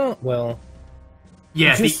 Oh, well.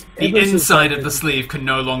 Yeah, Just the ever so inside of slightly. the sleeve can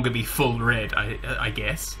no longer be full red, I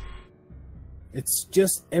guess. It's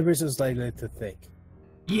just ever so slightly too thick.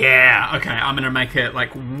 Yeah, okay, I'm gonna make it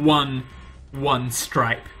like one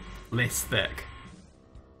stripe less thick.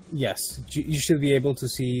 Yes, you should be able to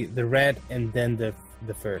see the red and then the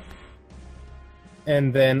fur.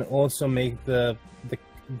 And then also make the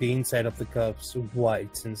inside of the cups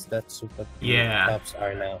white, since that's what the cups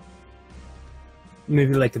are now.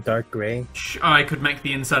 Maybe like a dark gray. I could make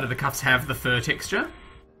the inside of the cuffs have the fur texture.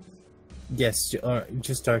 Yes, or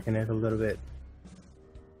just darken it a little bit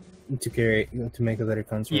to make a better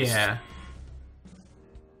contrast. Yeah.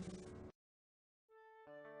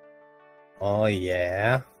 Oh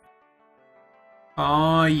yeah.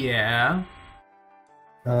 Oh yeah.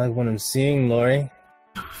 I like what I'm seeing, Laurie.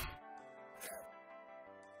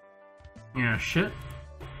 Yeah, shit.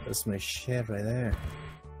 That's my shit right there.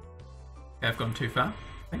 I've gone too far,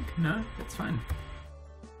 I think. No, that's fine.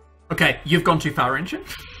 Okay, you've gone too far, Rinchin.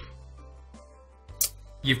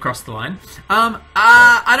 You've crossed the line.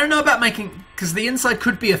 I don't know about making... Because the inside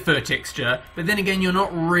could be a fur texture, but then again, you're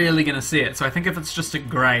not really going to see it. So I think if it's just a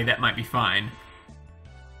grey, that might be fine.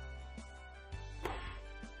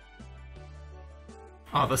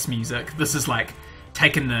 Oh, this music. This is like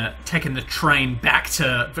taking the train back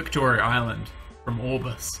to Victoria Island from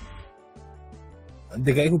Orbis.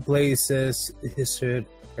 The guy who plays says his head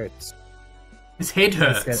hurts. His head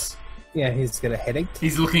hurts. He's got a headache.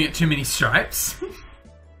 He's looking at too many stripes.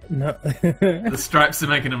 No. The stripes are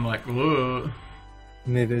making him like, whoa.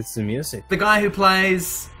 Maybe it's the music. The guy who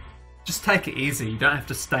plays, just take it easy. You don't have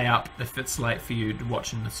to stay up if it's late for you to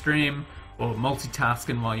watching the stream or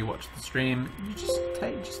multitasking while you watch the stream. You just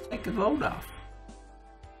take a load off.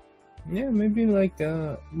 Yeah, maybe like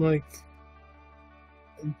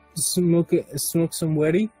smoke some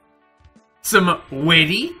weddy. Some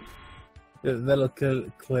weddy? That'll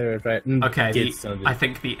clear it, right? Okay, Kids don't do I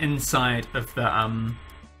think the inside of the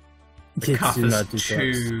Kids cuff do is not do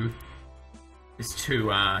too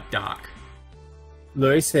dark.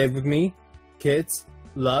 Laurie, say it with me. Kids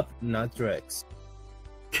love not drugs.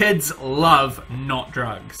 Kids love not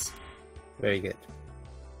drugs. Very good.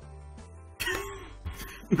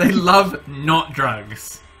 They love not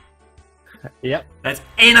drugs. Yep. That's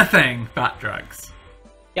anything but drugs.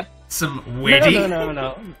 Yep. Some weddy.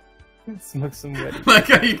 No. Smoke some weddy. Like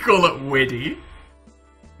how you call it weddy.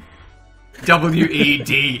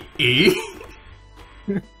 W-E-D-E.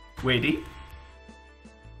 Weddy.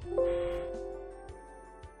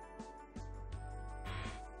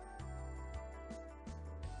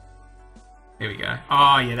 There we go.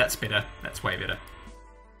 Oh yeah, that's better. That's way better.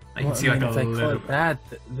 I can see like a if I call little. it that,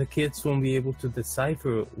 the kids won't be able to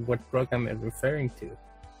decipher what program I'm referring to.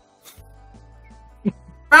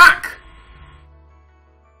 Fuck!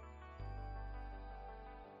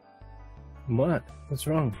 What? What's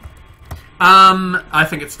wrong? I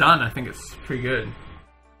think it's done. I think it's pretty good.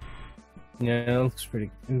 Yeah, that looks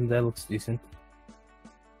pretty. That looks decent.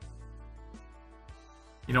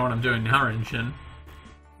 You know what I'm doing now, Rinshin?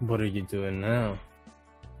 What are you doing now?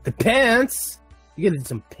 The pants. You gotta do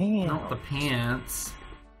some pants. Not the pants.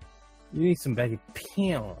 You need some baggy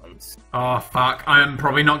pants. Oh fuck! I'm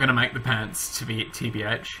probably not gonna make the pants to be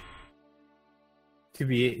TBH.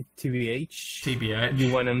 TBH. TBH.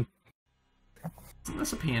 You want them? Isn't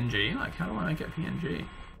this a PNG? Like, how do I make it PNG?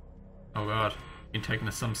 Oh god, you're taking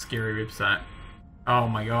to some scary website. Oh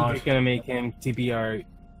my god. You're gonna make him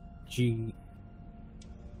TBRG.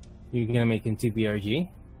 You're gonna make him TBRG?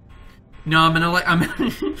 No, I'm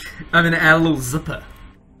gonna add a little zipper.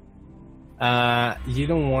 You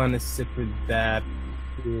don't want a zipper that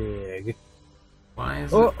big. Why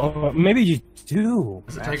is Oh, maybe you do.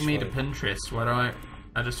 Does it take me to Pinterest? Why do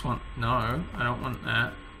I just want... No, I don't want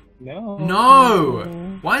that. No.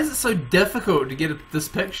 No! Why is it so difficult to get this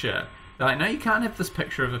picture? They're like, no, you can't have this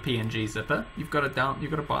picture of a PNG zipper. You've got to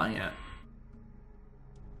buy it.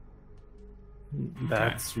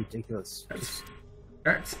 That's ridiculous.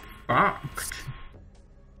 That's fucked.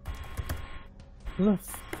 Who the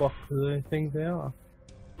fuck do they think they are?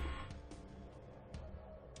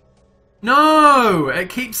 No! It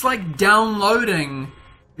keeps, like, downloading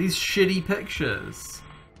these shitty pictures.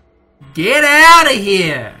 Get out of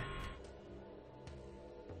here!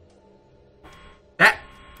 That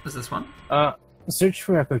was this one. Search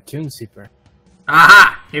for a cartoon zipper.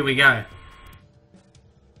 Aha! Here we go.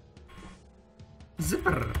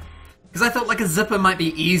 Zipper. Because I thought like a zipper might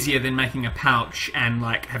be easier than making a pouch and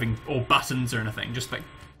like having all buttons or anything. Just like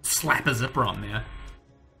slap a zipper on there.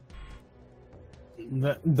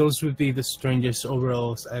 Those would be the strangest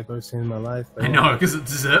overalls I've ever seen in my life. I know, because it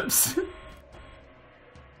zips.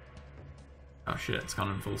 Oh shit, it's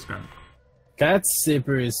gone in full screen. That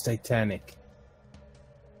zipper is Titanic.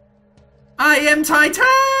 I am titanium!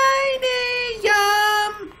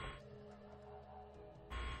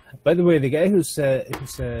 By the way, the guy who says,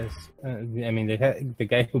 the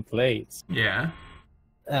guy who plays, Yeah.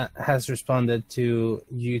 has responded to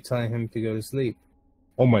you telling him to go to sleep.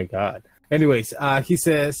 Oh my god. Anyways, he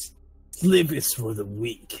says, sleep is for the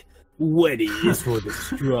weak. Weddy is for the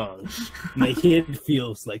strong. My head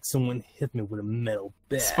feels like someone hit me with a metal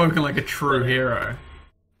bat. Spoken like a true hero.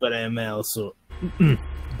 But I'm also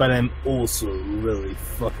really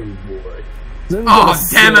fucking bored. So Oh,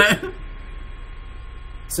 damn it!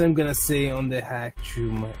 So I'm gonna say on the hack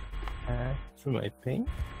through my pain.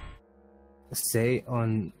 Stay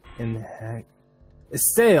on and hack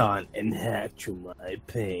through my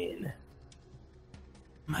pain.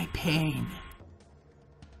 My pain.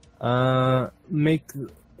 Can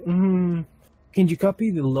you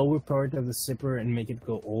copy the lower part of the zipper and make it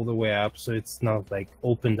go all the way up so it's not like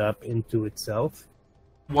opened up into itself?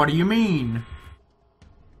 What do you mean?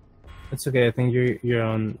 It's okay, I think you're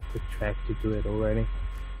on the track to do it already.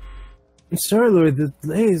 I'm sorry, Laurie, the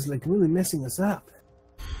delay is like really messing us up.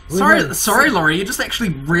 Sorry, Laurie, you're just actually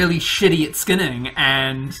really shitty at skinning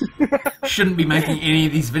and shouldn't be making any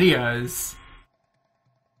of these videos.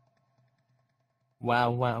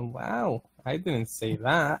 Wow. I didn't say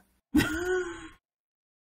that.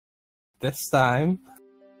 This time.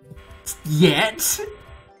 Yet?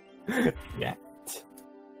 Yeah.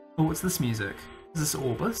 Oh, what's this music? Is this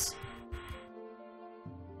Orbis?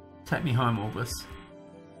 Take me home, Orbis.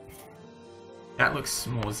 That looks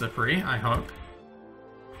more zippery, I hope.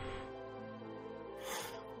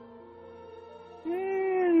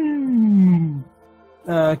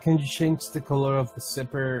 Can you change the color of the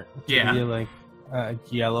zipper to be like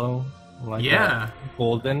yellow? Like Yeah.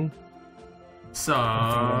 golden? So,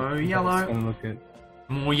 That's yellow. gonna look good.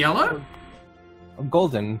 More yellow?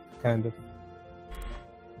 Golden, kind of.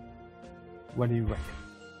 What do you reckon?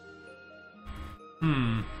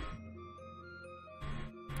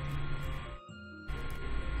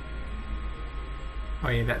 Oh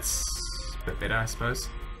yeah, that's a bit better, I suppose.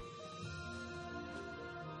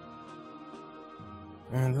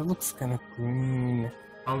 That looks kind of green.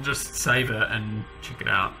 I'll just save it and check it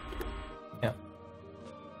out. Yeah.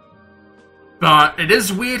 But it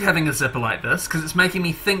is weird having a zipper like this, because it's making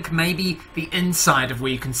me think maybe the inside of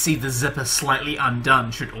where you can see the zipper slightly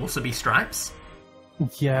undone should also be stripes.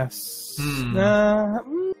 Yes.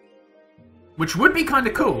 Which would be kind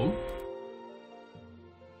of cool.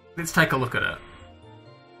 Let's take a look at it.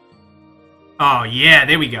 Oh yeah,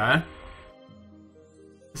 there we go.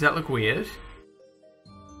 Does that look weird?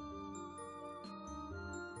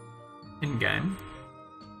 In-game.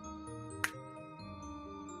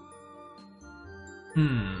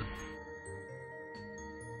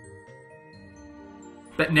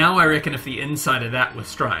 But now I reckon if the inside of that were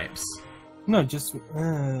stripes... No, just...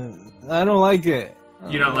 I don't like it.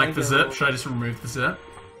 You don't like the zip? Should I just remove the zip?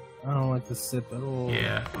 I don't like the zip at all.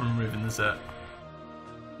 Yeah, I'm removing the zip.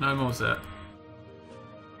 No more zip.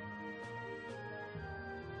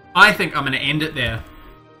 I think I'm going to end it there.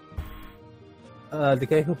 The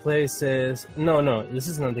guy who plays says... No, this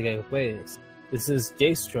is not the guy who plays. This is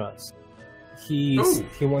Jay Strauss. He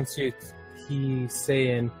wants you... He's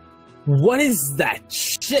saying... What is that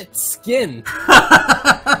shit skin?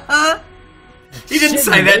 He didn't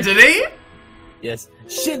say that, did he? Yes.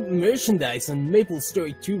 Shit merchandise on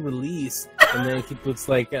Maplestory 2 release. And then he puts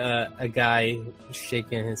like a guy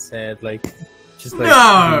shaking his head, like... Just like...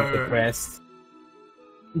 No! Depressed.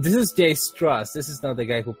 This is Jay Strauss. This is not the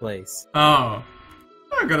guy who plays. Oh.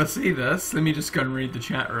 I gotta see this. Let me just go and read the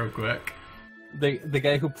chat real quick. The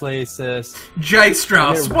guy who plays says... Jay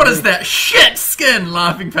Strauss, what is that shit skin?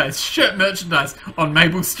 Laughing face. Shit merchandise on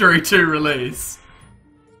Maplestory 2 release.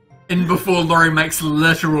 In before Laurie makes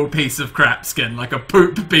literal piece of crap skin, like a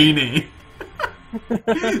poop beanie.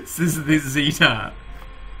 This is Zeta.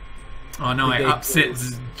 Oh no, I upset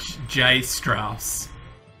Jay Strauss.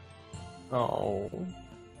 Oh.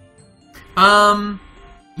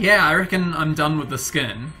 Yeah, I reckon I'm done with the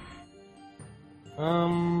skin.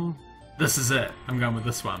 This is it. I'm going with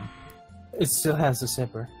this one. It still has a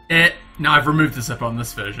zipper. No, I've removed the zipper on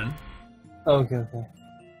this version. Okay.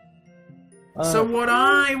 So what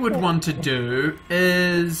I would want to do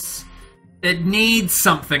is... It needs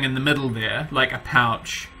something in the middle there, like a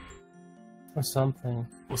pouch. Or something.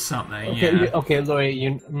 Or something, Okay, yeah. okay, Laurie,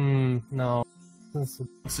 you... no.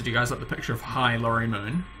 So do you guys like the picture of Hi Laurie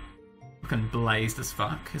Moon? Looking blazed as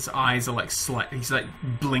fuck. His eyes are like slightly... He's like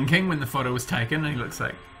blinking when the photo was taken, and he looks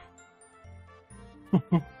like...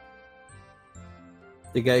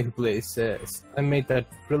 The guy who plays says, I made that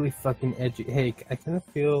really fucking edgy... Hey, I kind of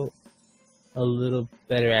feel a little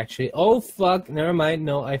better, actually. Oh, fuck, never mind.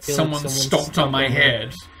 No, I feel Someone like stomped on my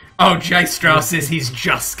head. Oh, Jay Strauss says he's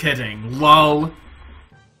just kidding. Lol.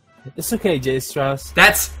 It's okay, Jay Strauss.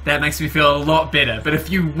 That makes me feel a lot better. But if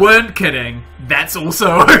you weren't kidding, that's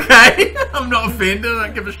also okay. I'm not offended. I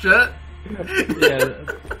don't give a shit. Yeah.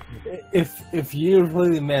 If you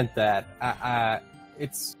really meant that,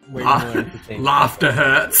 it's way more entertaining. Laughter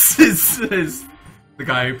hurts. is the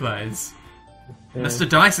guy who plays. Yeah. Mr.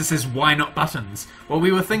 Dicer says, why not buttons? Well,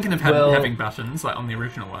 we were thinking of having buttons, like on the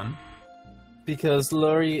original one. Because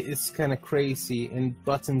Laurie is kind of crazy, and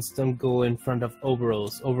buttons don't go in front of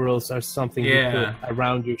overalls. Overalls are something you put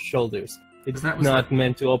around your shoulders. It's not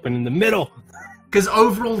meant to open in the middle. Because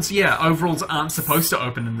overalls aren't supposed to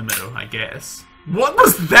open in the middle, I guess. What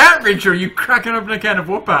was that, Richard? You cracking open a can of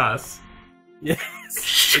whoop-ass? Yes,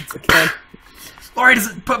 it's a can. Laurie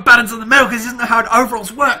doesn't put buttons in the middle because he doesn't know how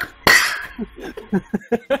overalls work.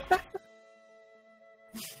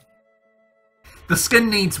 The skin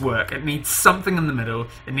needs work. It needs something in the middle.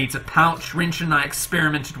 It needs a pouch. Wrench and I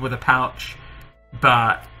experimented with a pouch,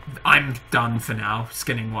 but I'm done for now,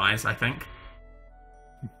 skinning wise, I think.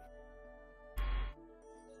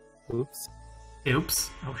 Oops. Oops.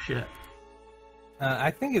 Oh shit.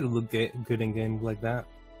 I think it'll look good in game like that.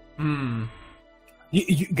 Hmm.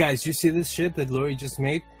 You guys, you see this shit that Laurie just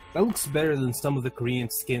made? That looks better than some of the Korean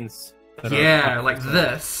skins. Yeah, like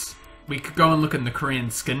this. We could go and look in the Korean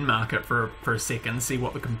skin market for a second, see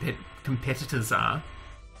what the competitors are.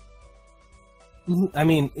 I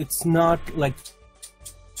mean, it's not like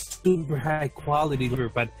super high quality,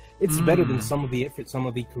 but it's better than some of the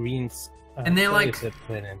Koreans. And they're like,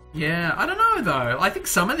 yeah, I don't know though. I think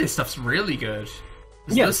some of their stuff's really good.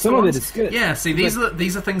 Yeah, some of it is good. Yeah, see, these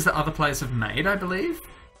are things that other players have made, I believe.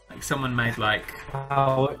 Like someone made like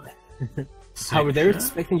How are they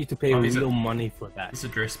expecting you to pay real money for that? These are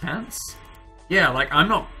dress pants. Yeah, like I'm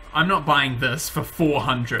not buying this for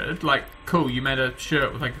 400. Like, cool, you made a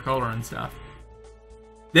shirt with like a collar and stuff.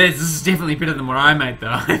 This is definitely better than what I made though,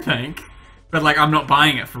 I think. But like, I'm not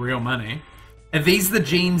buying it for real money. Are these the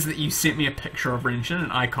jeans that you sent me a picture of, Renshin,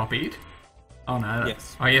 and I copied? Oh no.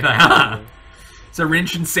 Yes. Oh yeah, they are. So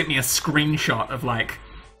Renshin sent me a screenshot of like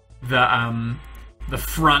the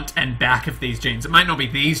front and back of these jeans. It might not be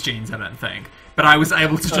these jeans, I don't think, but I was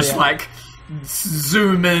able to just like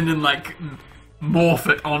zoom in and like morph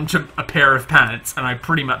it onto a pair of pants, and I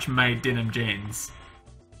pretty much made denim jeans.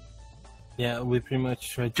 Yeah, we pretty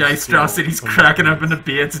much tried to Jay Strauss said he's cracking open a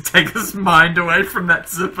beer to take his mind away from that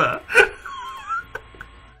zipper.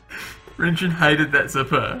 Renshin hated that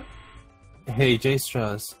zipper. Hey, Jay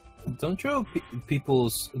Strauss, don't throw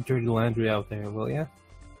people's dirty laundry out there, will ya?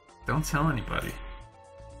 Don't tell anybody.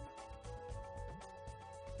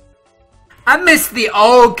 I miss the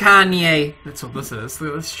old Kanye. That's what this is.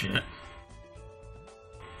 Look at this shit.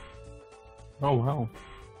 Oh wow.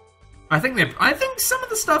 I think some of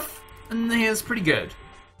the stuff in here is pretty good.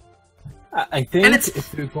 I think And it's-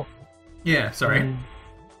 if you're Yeah, sorry.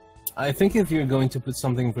 I think if you're going to put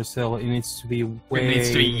something for sale, it needs to be way. It needs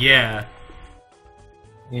to be, yeah.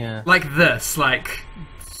 Yeah. Like this, like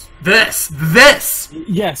this.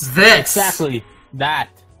 Yes. This. Exactly. That.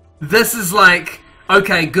 This is like,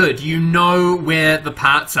 okay, good. You know where the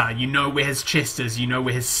parts are. You know where his chest is. You know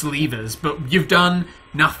where his sleeve is. But you've done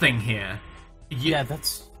nothing here. Yeah,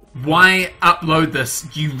 that's. Why upload this?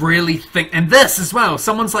 You really think... And this as well.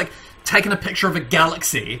 Someone's like taken a picture of a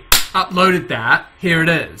galaxy, uploaded that. Here it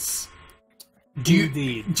is. Do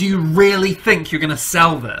you really think you're going to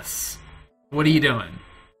sell this? What are you doing?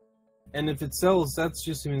 And if it sells, that's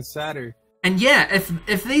just even sadder. And yeah,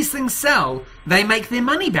 if these things sell, they make their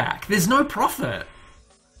money back. There's no profit.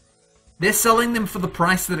 They're selling them for the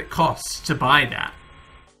price that it costs to buy that.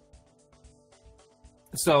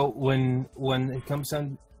 So when it comes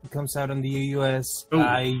out in the US, Ooh.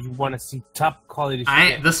 I want to see top quality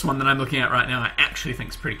shit. This one that I'm looking at right now, I actually think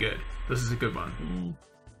is pretty good. This is a good one.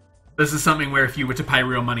 This is something where if you were to pay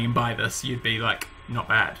real money and buy this, you'd be like, not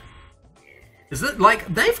bad. Is it like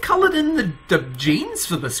they've coloured in the jeans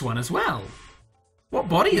for this one as well? What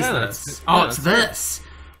body is this? It's this.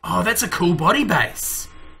 Oh, that's a cool body base.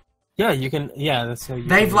 Yeah, you can. Yeah, that's how you.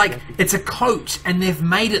 They've like it's a coat, and they've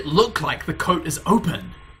made it look like the coat is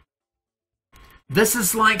open. This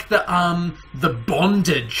is like the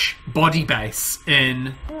bondage body base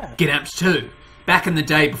in Get Amped 2. Back in the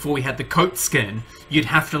day, before we had the coat skin, you'd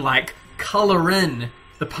have to like colour in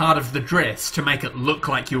the part of the dress to make it look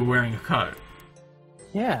like you were wearing a coat.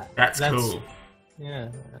 Yeah, That's cool. Yeah,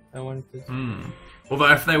 I wanted to.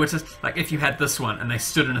 Although if they were to, like, if you had this one and they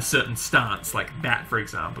stood in a certain stance, like that, for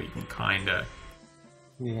example, you can kind of...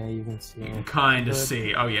 Yeah, you can see. You can kind of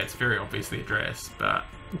see, oh yeah, it's very obviously a dress, but...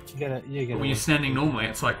 You gotta But when you're standing normally,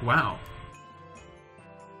 it's like, wow.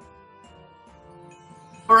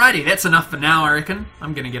 Alrighty, that's enough for now, I reckon.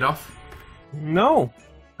 I'm gonna get off. No!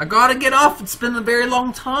 I gotta get off, it's been a very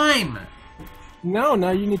long time! No, now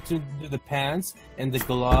you need to do the pants, and the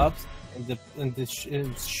gloves, and the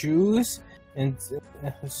shoes, and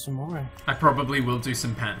some more. I probably will do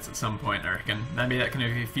some pants at some point, I reckon. Maybe that can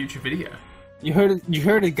be a future video. You heard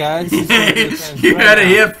it, guys. You heard it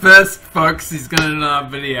here first, folks. He's gonna do another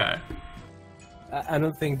video. I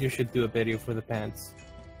don't think you should do a video for the pants.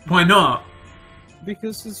 Why not?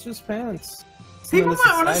 Because it's just pants. People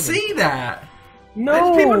might want to see that.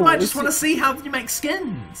 No! People might just want to see how you make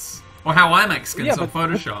skins. Or how I make skins on but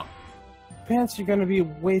Photoshop. Pants are gonna be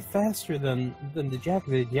way faster than the jacket.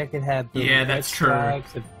 The jacket had the Yeah, that's true. I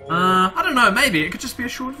don't know, maybe. It could just be a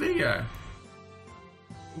short video.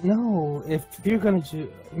 No, if you're gonna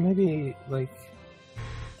do maybe like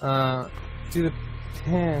do the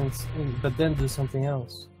pants, but then do something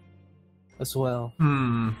else as well.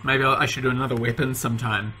 Maybe I should do another weapon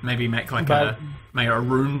sometime. Maybe make like a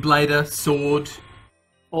rune blader sword.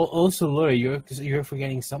 Also, Laurie, you're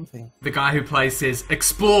forgetting something. The guy who plays says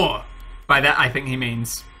explore. By that, I think he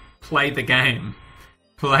means play the game.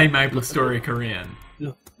 Play Maplestory Korean.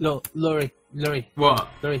 Laurie. What?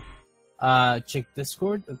 Laurie. Check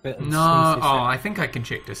Discord. No. I think I can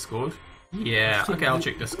check Discord. Yeah. Okay, I'll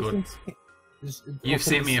check Discord. You've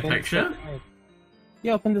sent me a picture?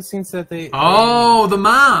 Yeah, open the scenes that they... Oh, the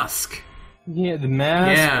mask! Yeah, the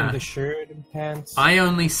mask Yeah. and the shirt and pants. I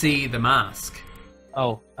only see the mask.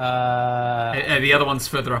 Oh, The other one's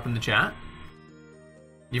further up in the chat.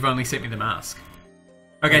 You've only sent me the mask.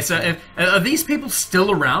 Okay, so are these people still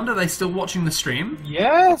around? Are they still watching the stream?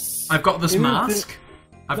 Yes! I've got this mask.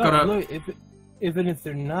 I've No, got a... look, even if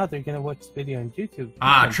they're not, they're gonna watch the video on YouTube.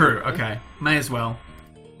 Ah, true. Okay. May as well.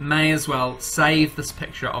 May as well save this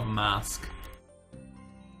picture of a mask.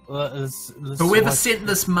 Let's Whoever watch- sent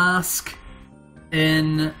this mask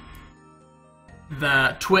in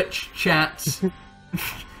the Twitch chat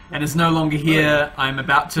and is no longer here, I'm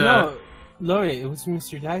about to... No, Laurie, it was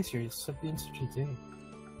Mr. Dicer. Stop being such a dick.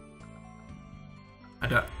 I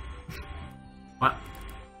don't... What?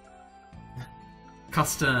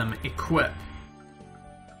 Custom equip.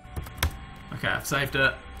 Okay, I've saved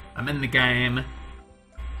it. I'm in the game.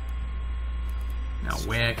 Now,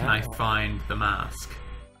 where can I find the mask?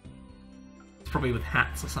 It's probably with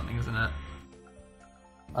hats or something, isn't it?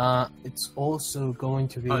 It's also going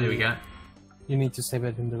to be... Oh, there we go. You need to save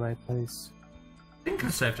it in the right place. I think I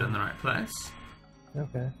saved it in the right place.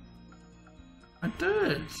 Okay. I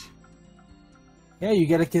did. Yeah, you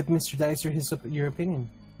gotta give Mr. Dicer your opinion.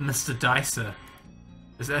 Mr. Dicer.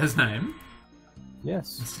 Is that his name?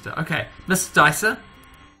 Yes. Okay, Mr. Dicer.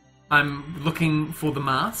 I'm looking for the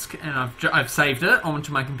mask, and I've saved it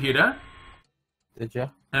onto my computer. Did ya?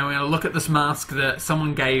 And we're gonna look at this mask that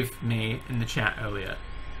someone gave me in the chat earlier.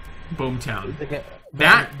 Boomtown.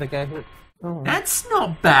 The guy who... Oh. That's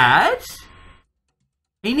not bad.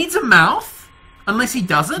 He needs a mouth, unless he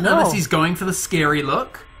doesn't. No. Unless he's going for the scary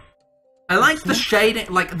look. I like the shading,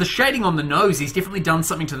 like the shading on the nose. He's definitely done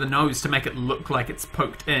something to the nose to make it look like it's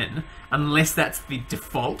poked in. Unless that's the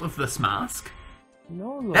default of this mask. No,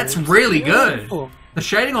 Laurie, That's it's really beautiful. good. The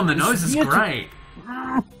shading on the nose is beautiful. great.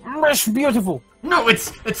 It's beautiful. No,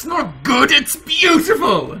 it's not good. It's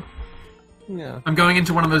beautiful. Yeah. I'm going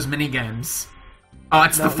into one of those mini games. Oh,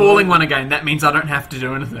 it's No, the falling no. one again. That means I don't have to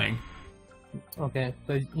do anything. Okay,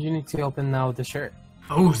 but you need to open now the shirt.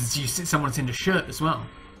 Oh, you see someone send a shirt as well.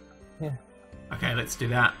 Yeah. Okay, let's do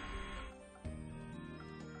that.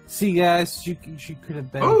 See, guys, she could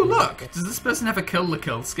have been. Oh, look! Does this person have a Kill the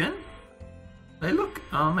Kill skin? They look...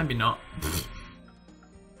 Oh, maybe not.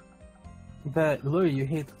 But Laurie, you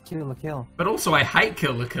hate Kill la Kill. But also, I hate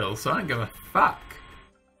Kill the Kill, so I don't give a fuck.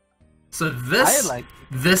 So this... I like.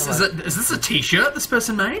 This I is like a... Is this a t-shirt this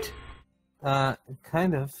person made?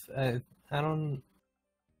 Kind of. I don't.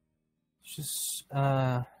 Just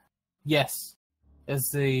yes.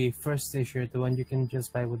 It's the first T-shirt, the one you can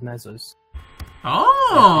just buy with Nezos.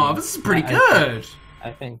 Oh, this is pretty good.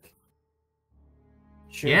 I think.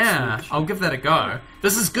 Shirt, Yeah, switch. I'll give that a go.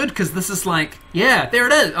 This is good because this is like, yeah, there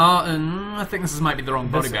it is. I think this might be the wrong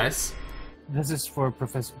body base. This is for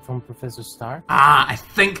Professor Star. Ah, I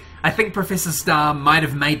think Professor Star might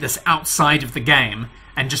have made this outside of the game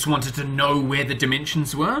and just wanted to know where the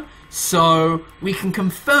dimensions were. So we can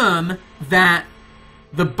confirm that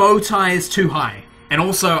the bow tie is too high. And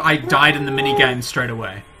also, I died in the minigame straight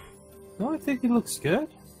away. No, I think it looks good.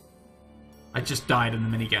 I just died in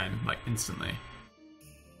the minigame, like, instantly.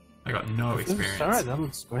 I got no experience. Star, that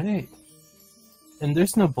looks great. And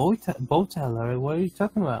there's no bow tie, Larry. What are you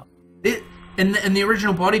talking about? In the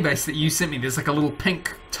original body base that you sent me, there's like a little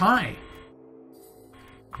pink tie.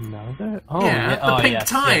 No, there. Oh, yeah, oh, the pink yes,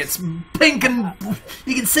 tie. yes. It's pink and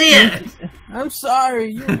you can see it. I'm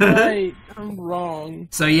sorry. You're right. I'm wrong.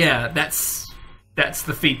 So yeah, that's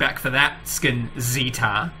the feedback for that skin,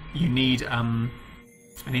 Zeta. You need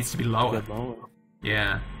it needs to be lower.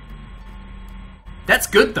 Yeah. That's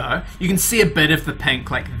good though. You can see a bit of the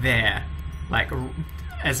pink like there, like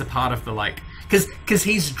as a part of the like, because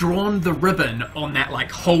he's drawn the ribbon on that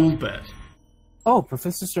like whole bit. Oh,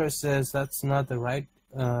 Professor Star says that's not the right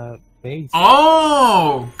base.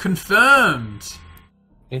 Oh, confirmed.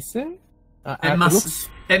 Is it? It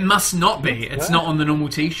must not be. looks It's good. not on the normal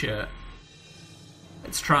T-shirt.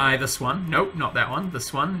 Let's try this one. Nope, not that one.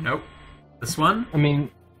 This one. Nope. This one. I mean,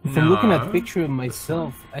 from looking at the No. picture of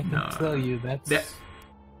myself, I can No. tell you that's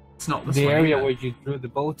It's not this the one. area either. where you drew the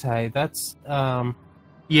bow tie. That's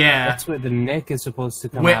Yeah. that's where the neck is supposed to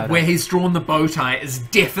come Where, out. where of. he's drawn the bow tie is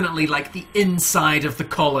definitely like the inside of the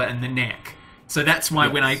collar and the neck. So that's why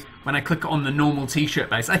when I click on the normal T-shirt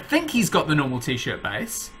base, I think he's got the normal T-shirt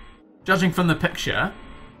base, judging from the picture.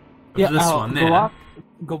 Of this one there,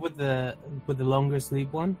 Go with the longer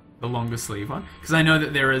sleeve one. the longer sleeve one, because I know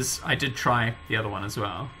that there is. I did try the other one as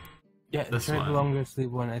well. Yeah, This try one. the longer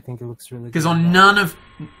sleeve one. I think it looks really good. Because on none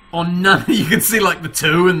you can see like the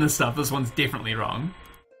two and the stuff. This one's definitely wrong.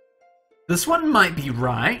 This one might be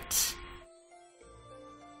right.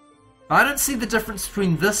 I don't see the difference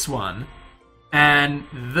between this one and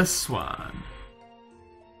this one.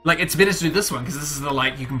 Like, it's better to do this one because this is the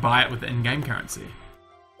like you can buy it with the in-game currency.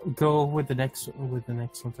 Go with the next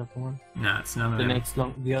on top of one. No, it's none of The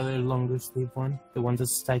them. the other longer sleeve one, the one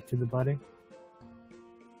that's tied to the body.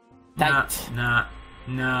 Nah, Tight. nah.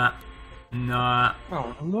 Nah. Nah.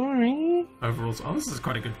 Oh, Lori. Overalls. Oh, this is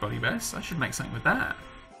quite a good body base. I should make something with that.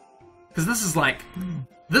 Because this is like...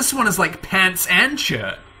 This one is like pants and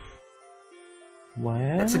shirt.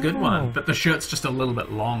 Wow. That's a good one. But the shirt's just a little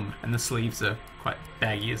bit long, and the sleeves are quite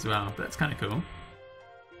baggy as well. But that's kind of cool.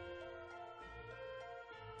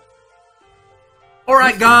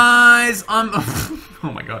 Alright, guys! I'm...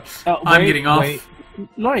 oh my god. I'm getting off. Wait.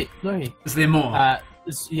 Lori. Is there more?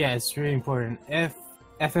 Yeah, it's really important.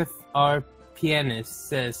 FFR Pianist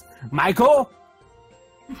says, Michael?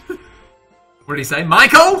 What did he say?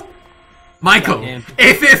 Michael? Michael. Yeah,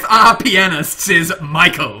 FFR Pianist says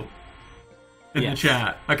Michael. In the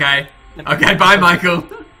chat. Okay. Okay, bye, Michael.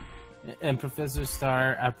 And Professor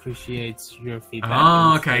Star appreciates your feedback.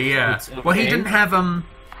 Oh, okay, yeah. It's Well, he didn't have, Thank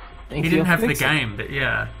he you. didn't have the Fix it. game, but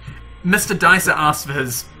yeah. Mr. Dicer asked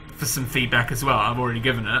for some feedback as well. I've already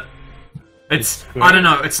given it. It's great. I don't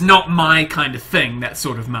know, it's not my kind of thing, that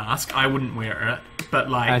sort of mask. I wouldn't wear it. But I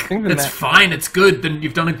like think the it's fine, it's good. Then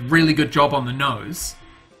you've done a really good job on the nose.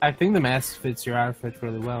 I think the mask fits your outfit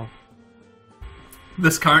really well.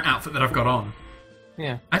 This current outfit that I've got on.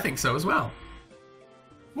 Yeah. I think so as well.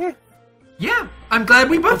 Yeah. Yeah. I'm glad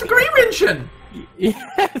we both agree, Rinshin.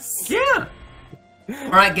 Yes. Yeah.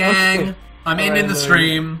 Alright, gang. Okay. I'm ending the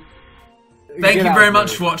stream. Thank Get you out, very much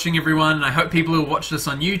buddy. for watching, everyone, and I hope people who watch this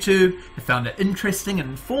on YouTube have found it interesting and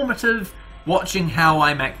informative watching how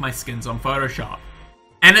I make my skins on Photoshop.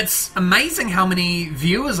 And it's amazing how many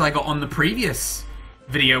viewers I got on the previous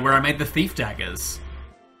video where I made the thief daggers.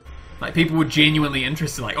 Like, people were genuinely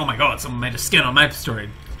interested, like, oh my god, someone made a skin on Maplestory,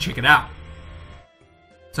 check it out.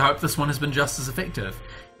 So I hope this one has been just as effective.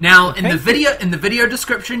 Now, in the video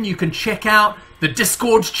description, you can check out the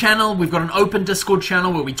Discord channel. We've got an open Discord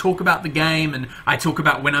channel where we talk about the game, and I talk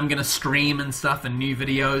about when I'm going to stream and stuff and new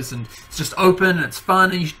videos, and it's just open and it's fun,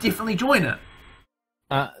 and you should definitely join it.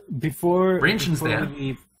 Before Renshin's there. we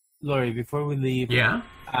leave, Lori, before we leave, Yeah?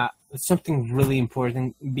 something really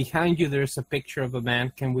important. Behind you, there's a picture of a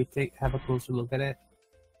man. Can we have a closer look at it?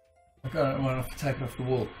 I got one off, take it off the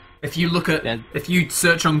wall. If you look at, Yeah. if you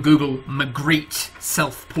search on Google, Magritte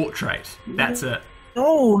self-portrait, that's it.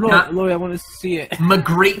 Oh, Lori, Nah. Lori, I want to see it.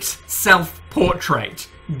 Magritte self-portrait.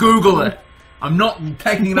 Google it. I'm not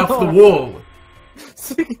taking it off the wall.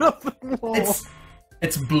 Sticking up the wall.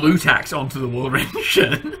 It's blue tacked onto the wall,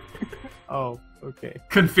 Renshin. Oh, okay.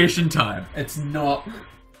 Confession time. It's not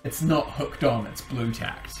hooked on, it's blue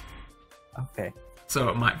tacked. Okay. So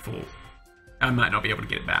it might fall. I might not be able to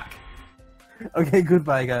get it back. Okay,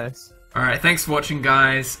 goodbye, guys. Alright, thanks for watching,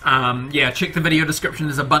 guys. Yeah, check the video description.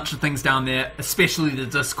 There's a bunch of things down there, especially the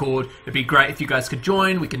Discord. It'd be great if you guys could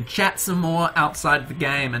join. We can chat some more outside of the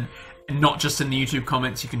game, and not just in the YouTube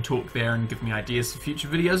comments. You can talk there and give me ideas for future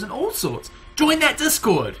videos and all sorts. Join that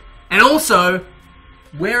Discord. And also,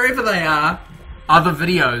 wherever they are, other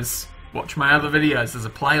videos. Watch my other videos. There's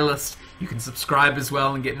a playlist. You can subscribe as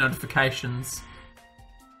well and get notifications.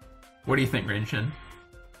 What do you think, Renshin?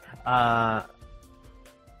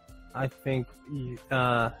 I think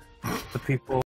the people